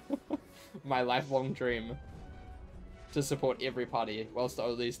 My lifelong dream to support every party whilst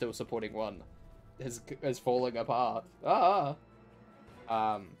only still supporting one is falling apart. Ah.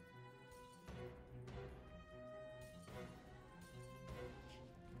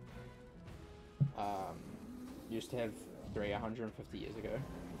 Used to have 150 years ago.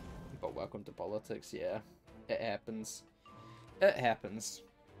 But welcome to politics, yeah. It happens. It happens.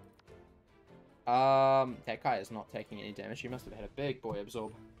 That guy is not taking any damage. He must have had a big boy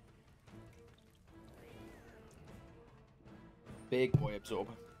absorb. Big boy absorb.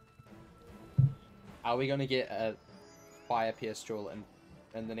 Are we gonna get a fire pierce jewel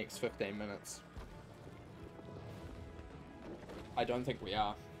in the next 15 minutes? I don't think we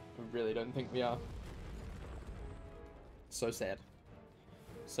are. I really don't think we are. So sad.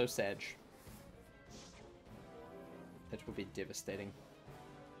 So sad. It will be devastating.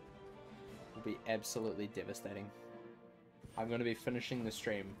 It will be absolutely devastating. I'm going to be finishing the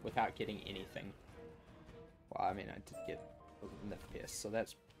stream without getting anything. Well, I mean, I did get an FPS, so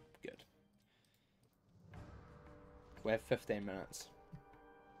that's good. We have 15 minutes.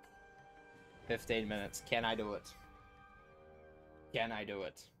 15 minutes. Can I do it? Can I do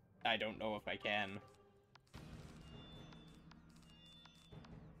it? I don't know if I can.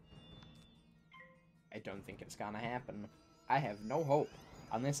 I don't think it's gonna happen. I have no hope.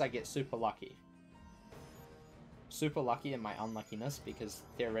 Unless I get super lucky. Super lucky in my unluckiness, because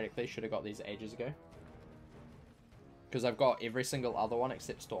theoretically should have got these ages ago. Because I've got every single other one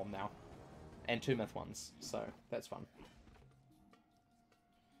except Storm now. And 2 myth ones, so that's fun.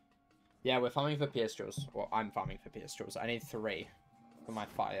 Yeah, we're farming for PS jewels. Well, I'm farming for PS jewels. I need 3 for my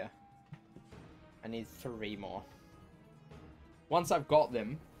fire. I need 3 more. Once I've got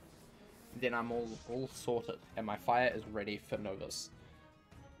them, then I'm all sorted, and my fire is ready for Novus.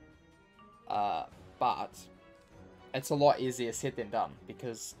 But it's a lot easier said than done,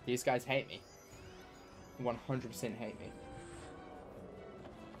 because these guys hate me. 100% hate me.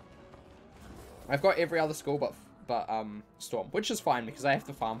 I've got every other school but Storm, which is fine, because I have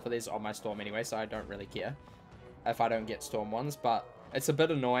to farm for these on my Storm anyway, so I don't really care if I don't get Storm ones, but it's a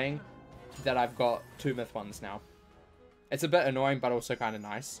bit annoying that I've got 2 myth ones now. It's a bit annoying, but also kind of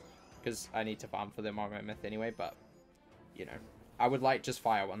nice, because I need to farm for them on my myth anyway, but, you know. I would like just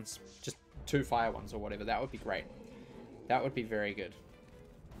fire ones. Just 2 fire ones or whatever. That would be great. That would be very good.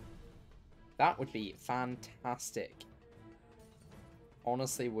 That would be fantastic.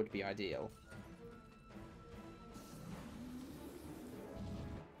 Honestly, would be ideal.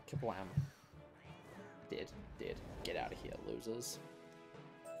 Kablam. Dead. Dead. Get out of here, losers.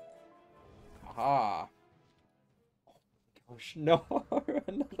 Aha. Gosh, no.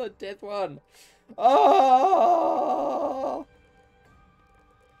 Another death one. Oh!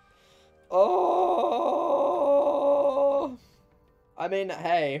 Oh! I mean,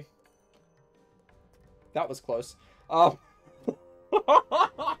 hey. That was close. Oh.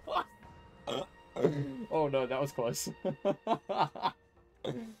 Oh no, that was close.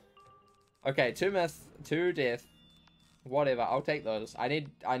 Okay, 2 myth, 2 death. Whatever, I'll take those. I need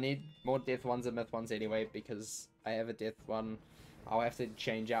more death ones and myth ones anyway, because I have a death one. I'll have to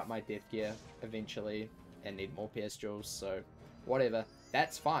change out my death gear eventually and need more PS jewels, so whatever.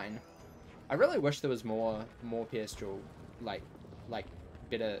 That's fine. I really wish there was more PS Duel, like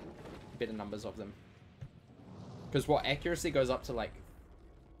better numbers of them. Because what, accuracy goes up to like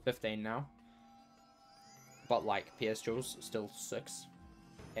 15 now, but like PS Duel's still 6,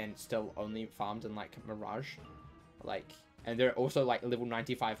 and still only farmed in like Mirage, like, and they're also like level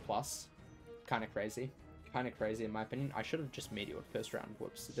 95 plus. Kind of crazy. Kind of crazy in my opinion. I should have just meteored first round.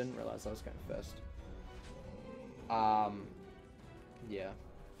 Whoops, I didn't realize I was going first. Yeah.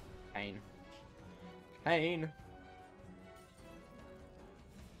 Pain. Pain.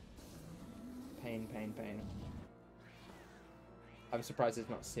 Pain, pain, pain. I'm surprised there's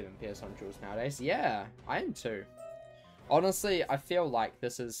not 7 PS on Jules nowadays. Yeah, I am too. Honestly, I feel like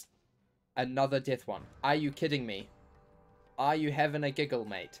this is another death one. Are you kidding me? Are you having a giggle,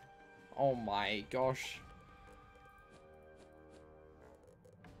 mate? Oh my gosh.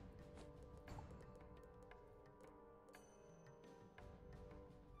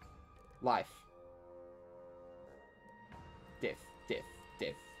 Life. Death, death,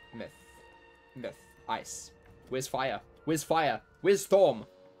 death, myth, myth, ice. Where's fire? Where's fire? Where's storm?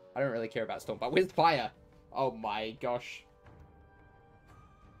 I don't really care about storm, but where's fire? Oh my gosh.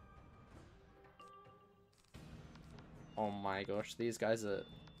 Oh my gosh, these guys are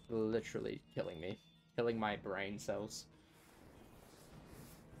literally killing me. Killing my brain cells.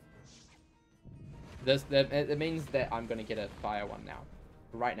 It means that I'm gonna get a fire one now.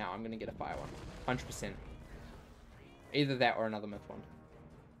 Right now, I'm gonna get a fire one. 100%. Either that or another myth one.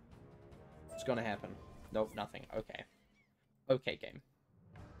 It's gonna happen. Nope, nothing. Okay. Okay, game.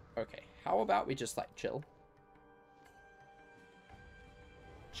 Okay, how about we just, like, chill?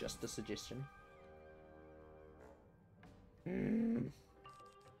 Just a suggestion.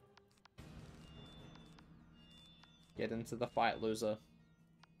 Get into the fight, loser.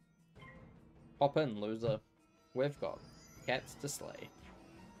 Hop in, loser. We've got cats to slay.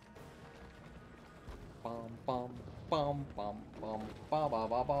 Bum bum bum bum bum ba ba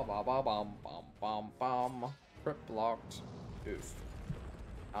ba ba ba ba bum bum bum bum. Crypt blocked. Oof.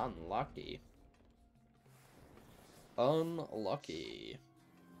 Unlucky. Unlucky.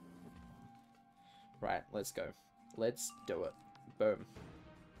 Right, let's go. Let's do it. Boom.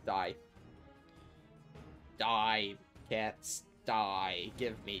 Die. Die, cats. Die.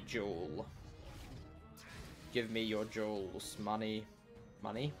 Give me jewel. Give me your jewels. Money.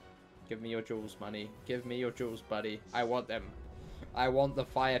 Money? Give me your jewels, money. Give me your jewels, buddy. I want them. I want the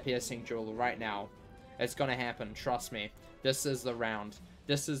fire-piercing jewel right now. It's gonna happen. Trust me. This is the round.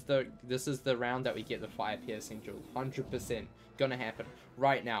 This is the round that we get the fire-piercing jewel. 100%. Gonna happen.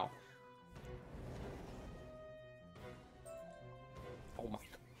 Right now. Oh my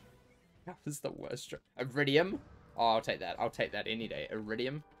god. That was the worst. Iridium? Oh, I'll take that. I'll take that any day.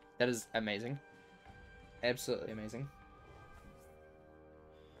 Iridium? That is amazing. Absolutely amazing.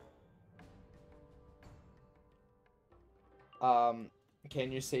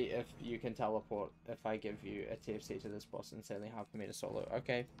 Can you see if you can teleport if I give you a TFC to this boss and sadly hard for me to solo?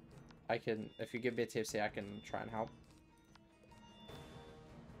 Okay. I can, if you give me a TFC, I can try and help.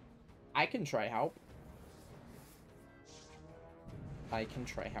 I can try help. I can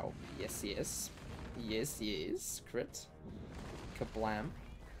try help. Yes, yes. Yes, yes. Crit. Kablam.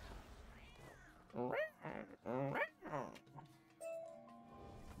 Oh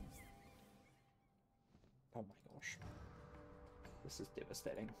my gosh. This is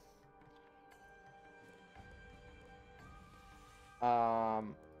devastating.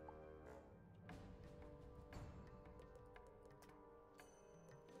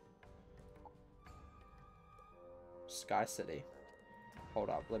 Sky City. Hold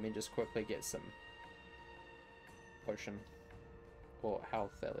up, let me just quickly get some potion. Or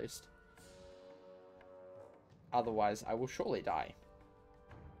health, at least. Otherwise, I will surely die.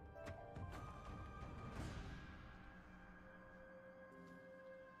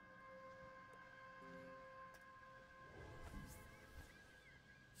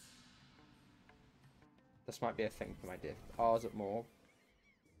 This might be a thing for my death. Oh, is it Morg?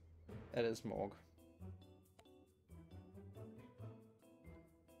 It is Morg.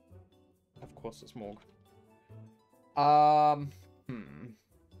 Of course it's Morg.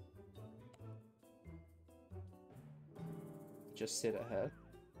 Just said it hurt.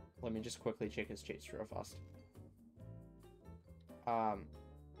 Let me just quickly check his cheats real fast. Hold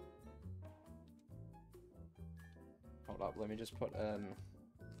up, let me just put in...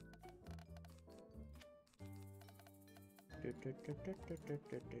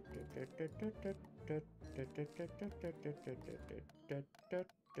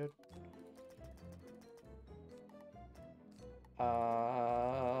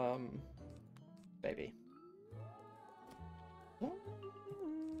 Baby.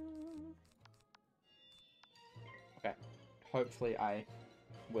 Hopefully I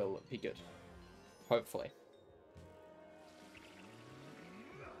will be good. Hopefully.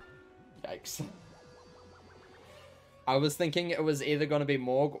 Yikes. I was thinking it was either going to be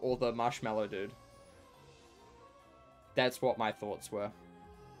Morg or the Marshmallow Dude. That's what my thoughts were.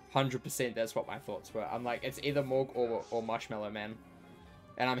 100% that's what my thoughts were. I'm like, it's either Morg or Marshmallow Man.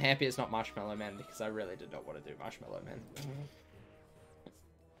 And I'm happy it's not Marshmallow Man because I really did not want to do Marshmallow Man.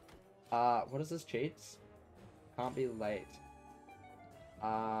 What is this, cheats? Can't be late.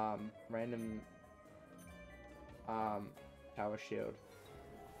 Random... Power Shield.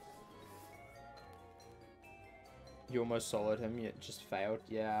 You almost soloed him, you just failed.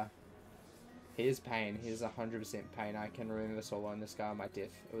 Yeah. He is pain. He is 100% pain. I can remember soloing this guy on my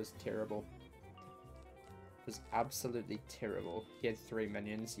death. It was terrible. It was absolutely terrible. He had 3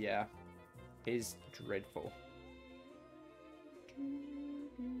 minions. Yeah. He's dreadful.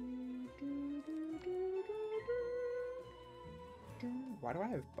 Why do I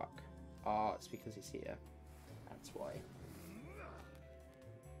have Buck? Oh, it's because he's here. That's why.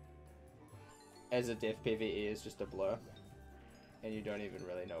 As a death, PvE is just a blur. And you don't even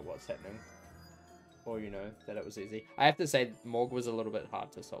really know what's happening. Or you know that it was easy. I have to say, Morg was a little bit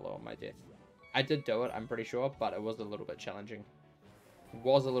hard to solo on my death. I did do it, I'm pretty sure, but it was a little bit challenging. It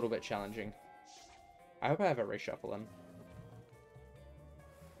was a little bit challenging. I hope I have a reshuffle in.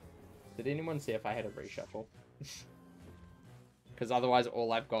 Did anyone see if I had a reshuffle? Because otherwise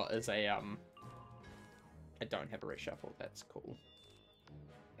all I've got is a, I don't have a reshuffle, that's cool.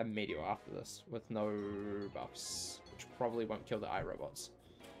 A meteor after this, with no buffs, which probably won't kill the iRobots.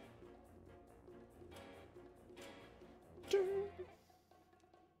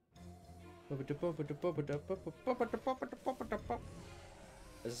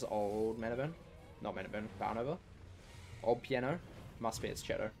 This is old Manabin. Not Manabin, Barnova. Old piano. Must be its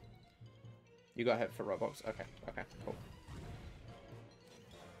shadow. You got hit for Roblox. Okay, okay, cool.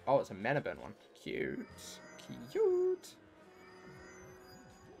 Oh, it's a Manabin one. Cute. Cute.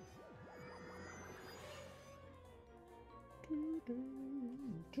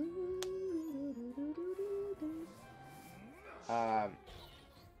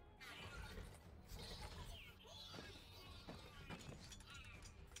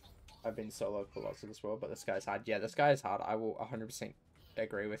 I've been solo for lots of this world, but this guy's hard. Yeah, this guy is hard. I will 100%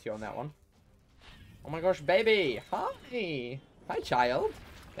 agree with you on that one. Oh my gosh, baby! Hi! Hi, child!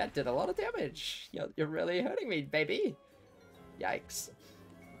 That did a lot of damage. You're really hurting me, baby! Yikes.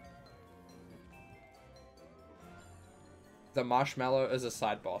 The Marshmallow is a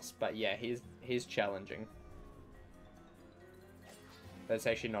side boss, but yeah, he's challenging. But it's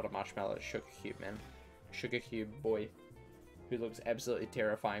actually not a Marshmallow, it's Sugar Cube, man. Sugar Cube boy. Who looks absolutely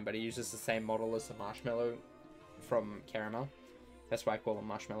terrifying, but he uses the same model as the Marshmallow from Caramel. That's why I call him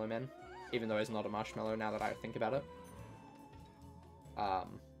Marshmallow Man. Even though he's not a marshmallow now that I think about it.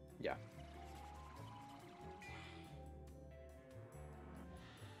 Yeah.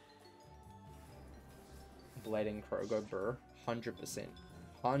 Blading Krogo Burr. 100%.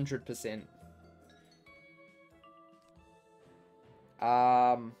 100%.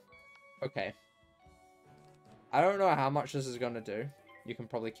 Okay. I don't know how much this is going to do. You can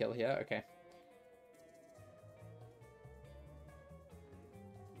probably kill here. Okay.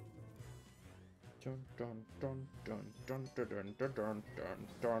 Dun dun dun dun dun dun dun dun dun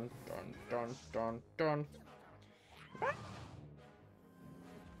dun dun dun dun dun.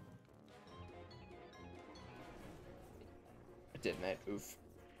 Detonate. Oof.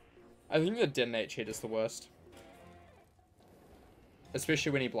 I think the detonate cheat is the worst.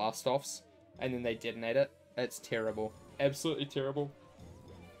 Especially when he blast offs and then they detonate it. It's terrible. Absolutely terrible.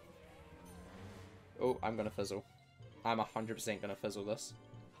 Oh, I'm gonna fizzle. I'm 100% gonna fizzle this.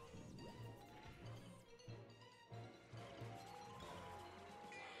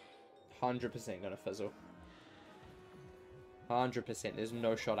 %100% gonna fizzle. 100%. There's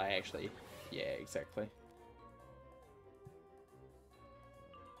no shot I actually... Yeah, exactly.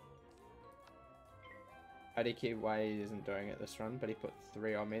 IDK why he isn't doing it this run, but he put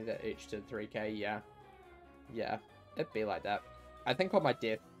 3 on me that each did 3k. Yeah. Yeah. It'd be like that. I think on my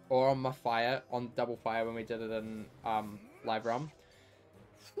death, or on my fire, on double fire when we did it in live realm.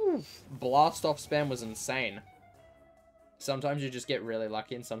 Blast off spam was insane. Sometimes you just get really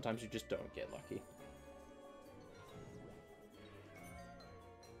lucky, and sometimes you just don't get lucky.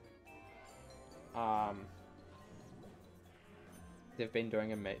 They've been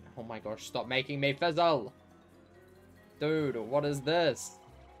doing a mate. Oh my gosh, stop making me fizzle! Dude, what is this?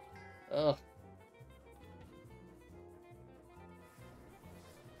 Ugh.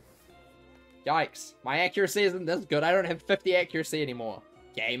 Yikes. My accuracy isn't this good. I don't have 50 accuracy anymore.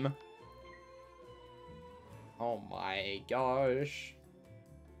 Game. Oh my gosh.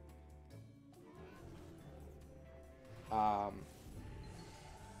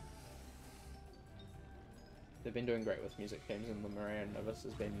 They've been doing great with music themes, and Lemuria and Novus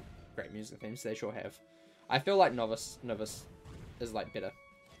has been great music themes. They sure have. I feel like Novus is like better.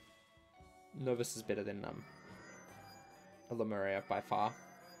 Novus is better than Lemuria by far.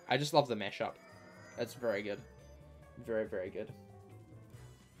 I just love the mashup. It's very good. Very, very good.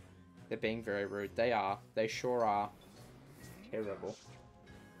 They're being very rude. They are. They sure are. Terrible.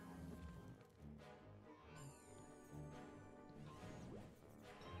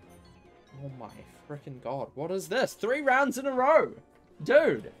 Oh my freaking god. What is this? 3 rounds in a row!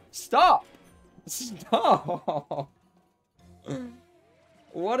 Dude! Stop! Stop!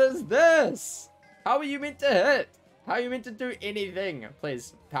 What is this? How are you meant to hit? How are you meant to do anything?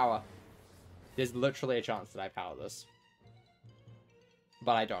 Please, power. There's literally a chance that I power this.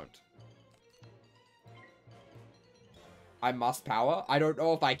 But I don't. I must power? I don't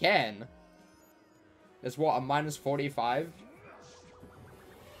know if I can. There's what, a minus 45?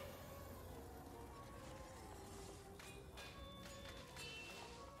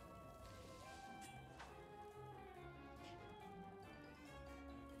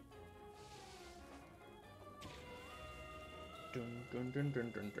 Dun, dun, dun,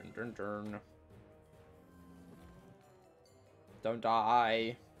 dun, dun, dun, dun. Don't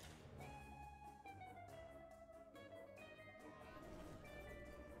die.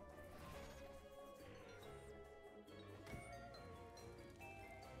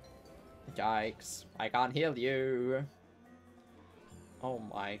 Yikes. I can't heal you. Oh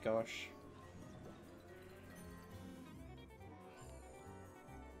my gosh.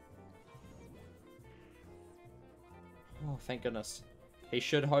 Oh, thank goodness. He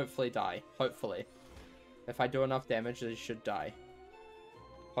should hopefully die. Hopefully. If I do enough damage, he should die.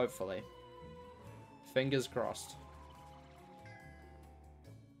 Hopefully. Fingers crossed.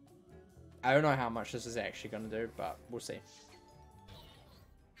 I don't know how much this is actually going to do, but we'll see.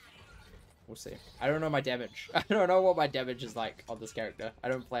 We'll see. I don't know my damage. I don't know what my damage is like on this character. I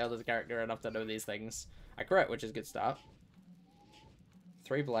don't play on this character enough to know these things. I crit, which is a good start.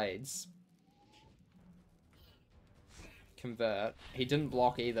 3 blades. Convert. He didn't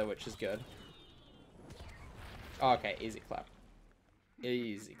block either, which is good. Oh, okay, easy clap.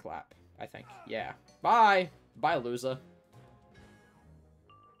 Easy clap, I think. Yeah. Bye! Bye, loser.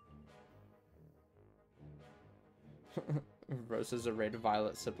 Roses are red,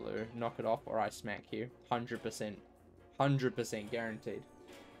 violets are blue. Knock it off or I smack you. 100%. 100% guaranteed.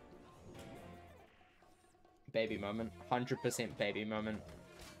 Baby moment. 100% baby moment.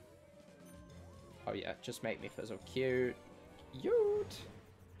 Oh yeah, just make me feel so cute. Cute!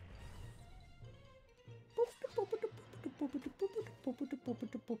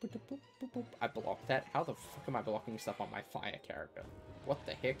 I blocked that? How the fuck am I blocking stuff on my fire character? What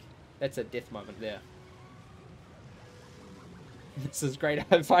the heck? That's a death moment there. This is great.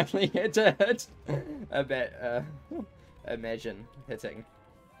 I finally hit it. I bet, imagine hitting.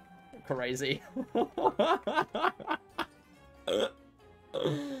 Crazy.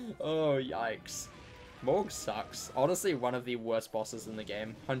 Oh, yikes. Morg sucks. Honestly, one of the worst bosses in the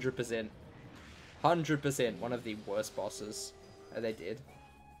game. 100%. 100% one of the worst bosses. Are they dead?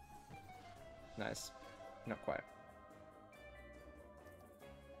 Nice. Not quite.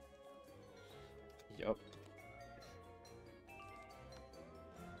 Yup.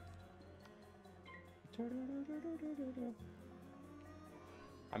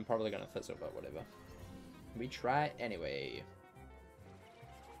 I'm probably gonna fizzle, but whatever. We try anyway.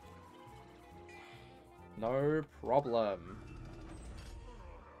 No problem.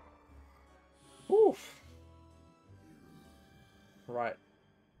 Oof. Right.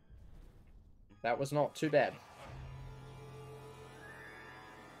 That was not too bad.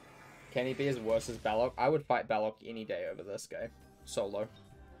 Can he be as worse as Balok? I would fight Balok any day over this guy. Solo.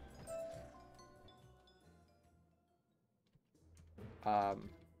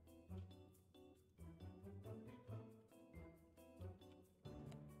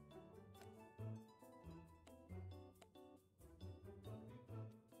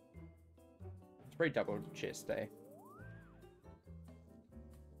 It's very double chest day.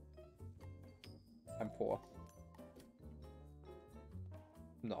 I'm poor.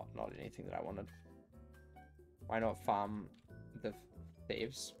 Not anything that I wanted. Why not farm the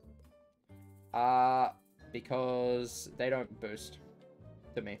thieves? Because they don't boost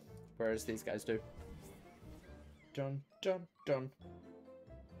to me, whereas these guys do. Dun dun dun.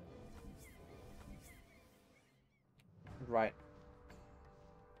 Right.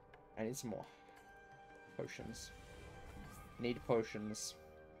 I need some more potions. Need potions.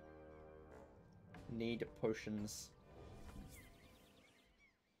 Need potions.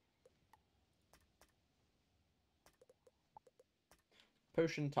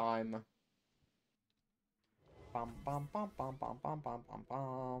 Potion time. Bum bum bum bum bum bum bum bum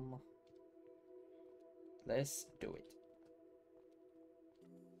bum. Let's do it.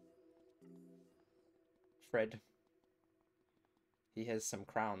 Fred. He has some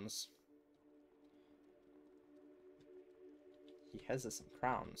crowns. He has some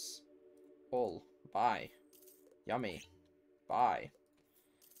crowns. All. Buy. Yummy. Buy.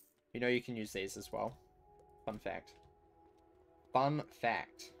 You know you can use these as well. Fun fact. Fun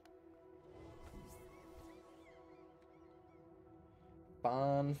fact.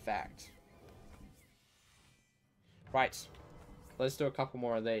 Fun fact. Right. Let's do a couple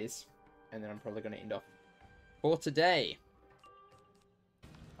more of these. And then I'm probably going to end off. For today.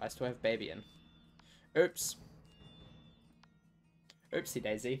 I still have baby in. Oops. Oopsie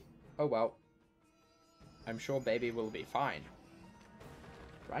daisy. Oh well. I'm sure baby will be fine.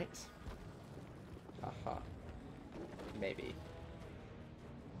 Right? Haha. Maybe.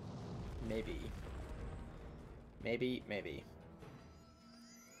 Maybe. Maybe, maybe.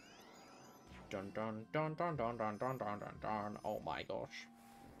 Dun dun dun dun dun dun dun dun dun dun. Oh my gosh.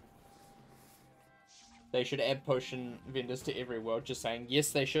 They should add potion vendors to every world, just saying.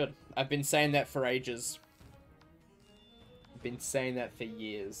 Yes, they should. I've been saying that for ages. I've been saying that for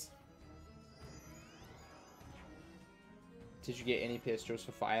years. Did you get any pestles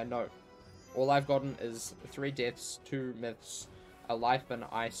for fire? No. All I've gotten is 3 deaths, 2 myths, a life and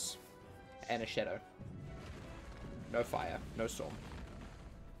ice, and a shadow. No fire, no storm.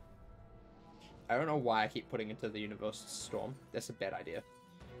 I don't know why I keep putting into the universe storm. That's a bad idea.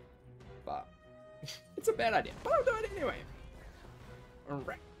 But it's a bad idea. But I'll do it anyway.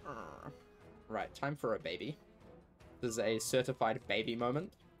 Alright. Right, time for a baby. This is a certified baby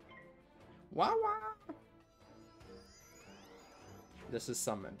moment. Wah wah! This is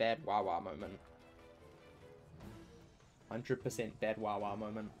some bad wah wah moment. 100% bad wah wah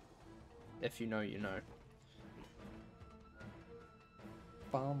moment. If you know, you know.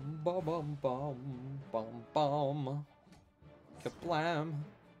 Bum bum bum bum bum bum. Kablam.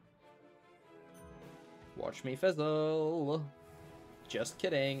 Watch me fizzle. Just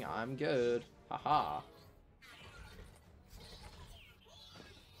kidding, I'm good. Haha.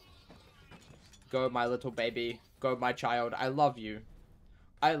 Go, my little baby. Go, my child. I love you.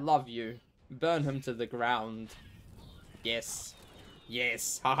 I love you. Burn him to the ground. Yes.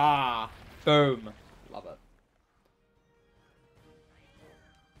 Yes. Haha. Boom. Love it.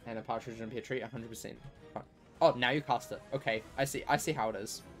 And a partridge in a pear tree, 100%. Oh, now you cast it. Okay, I see how it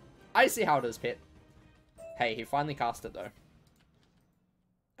is. I see how it is, pet. Hey, he finally cast it, though.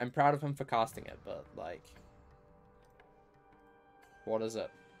 I'm proud of him for casting it, but, like... What is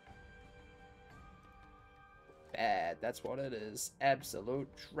it? Bad, that's what it is. Absolute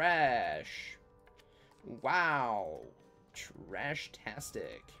trash. Wow.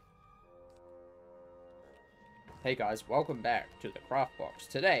 Trash-tastic. Hey guys, welcome back to the Craft Box.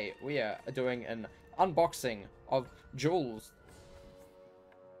 Today, we are doing an unboxing of jewels.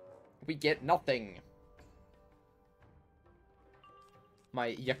 We get nothing.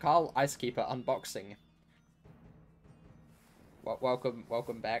 My Yakal Icekeeper unboxing. Well,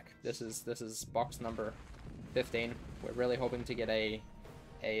 welcome back. This is box number 15. We're really hoping to get a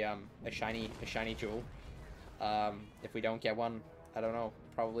shiny jewel. If we don't get one, I don't know.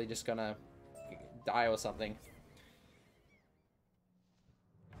 Probably just gonna die or something.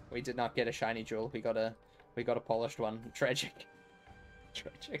 We did not get a shiny jewel. We got a polished one. Tragic.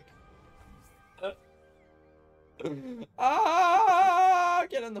 Tragic. Ah!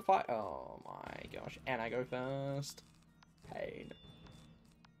 Get in the fight. Oh my gosh. And I go first. Pain.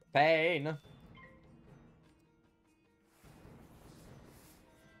 Pain.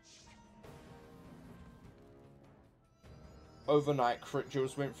 Overnight crit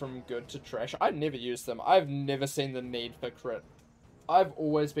jewels went from good to trash. I never used them. I've never seen the need for crit. I've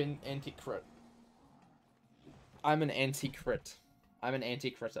always been anti-crit. I'm an anti-crit. I'm an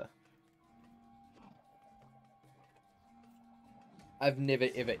anti-critter. I've never,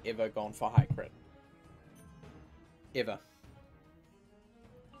 ever, ever gone for high crit. Ever.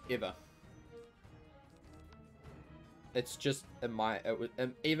 Ever. It's just, in my... It was,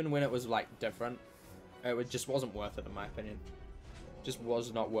 even when it was, like, different, it just wasn't worth it, in my opinion. Just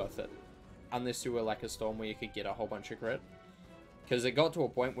was not worth it. Unless you were, like, a storm where you could get a whole bunch of crit. Because it got to a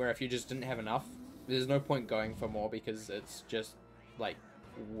point where if you just didn't have enough, there's no point going for more because it's just, like,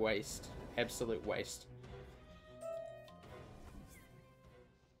 waste. Absolute waste.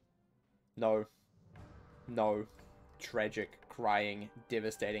 No. No. Tragic. Crying.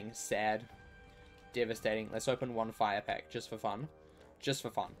 Devastating. Sad. devastating. Let's open one fire pack just for fun. Just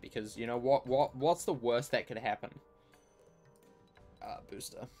for fun, because you know what's the worst that could happen?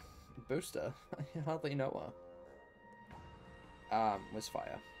 Booster. Booster? I hardly know her. Where's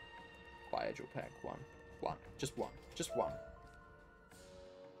fire? Fire jewel pack. One. Just one. Just one.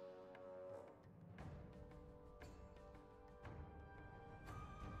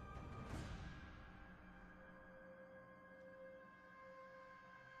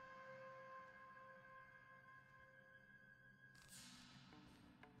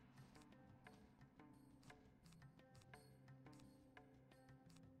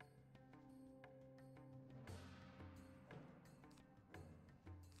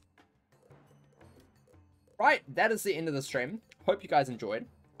 Right, that is the end of the stream. Hope you guys enjoyed.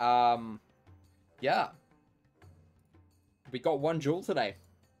 Yeah. We got one jewel today.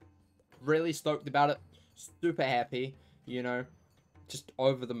 Really stoked about it. Super happy, you know. Just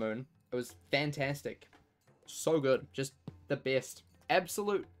over the moon. It was fantastic. So good. Just the best.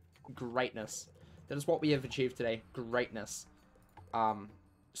 Absolute greatness. That is what we have achieved today. Greatness.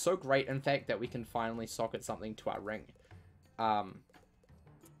 So great, in fact, that we can finally socket something to our ring.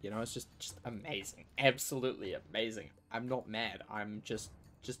 You know, it's just amazing. Absolutely amazing. I'm not mad. I'm just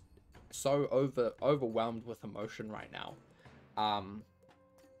so overwhelmed with emotion right now.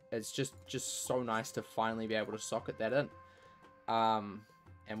 It's just so nice to finally be able to socket that in. And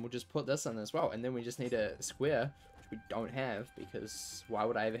we'll just put this in as well. And then we just need a square, which we don't have, because why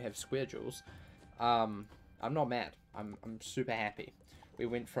would I ever have square jewels? I'm not mad. I'm super happy. We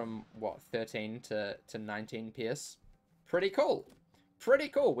went from, what, 13 to 19 PS. Pretty cool. Pretty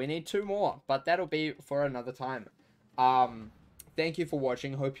cool. We need 2 more, but that'll be for another time. Thank you for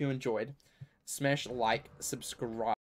watching. Hope you enjoyed. Smash like, subscribe.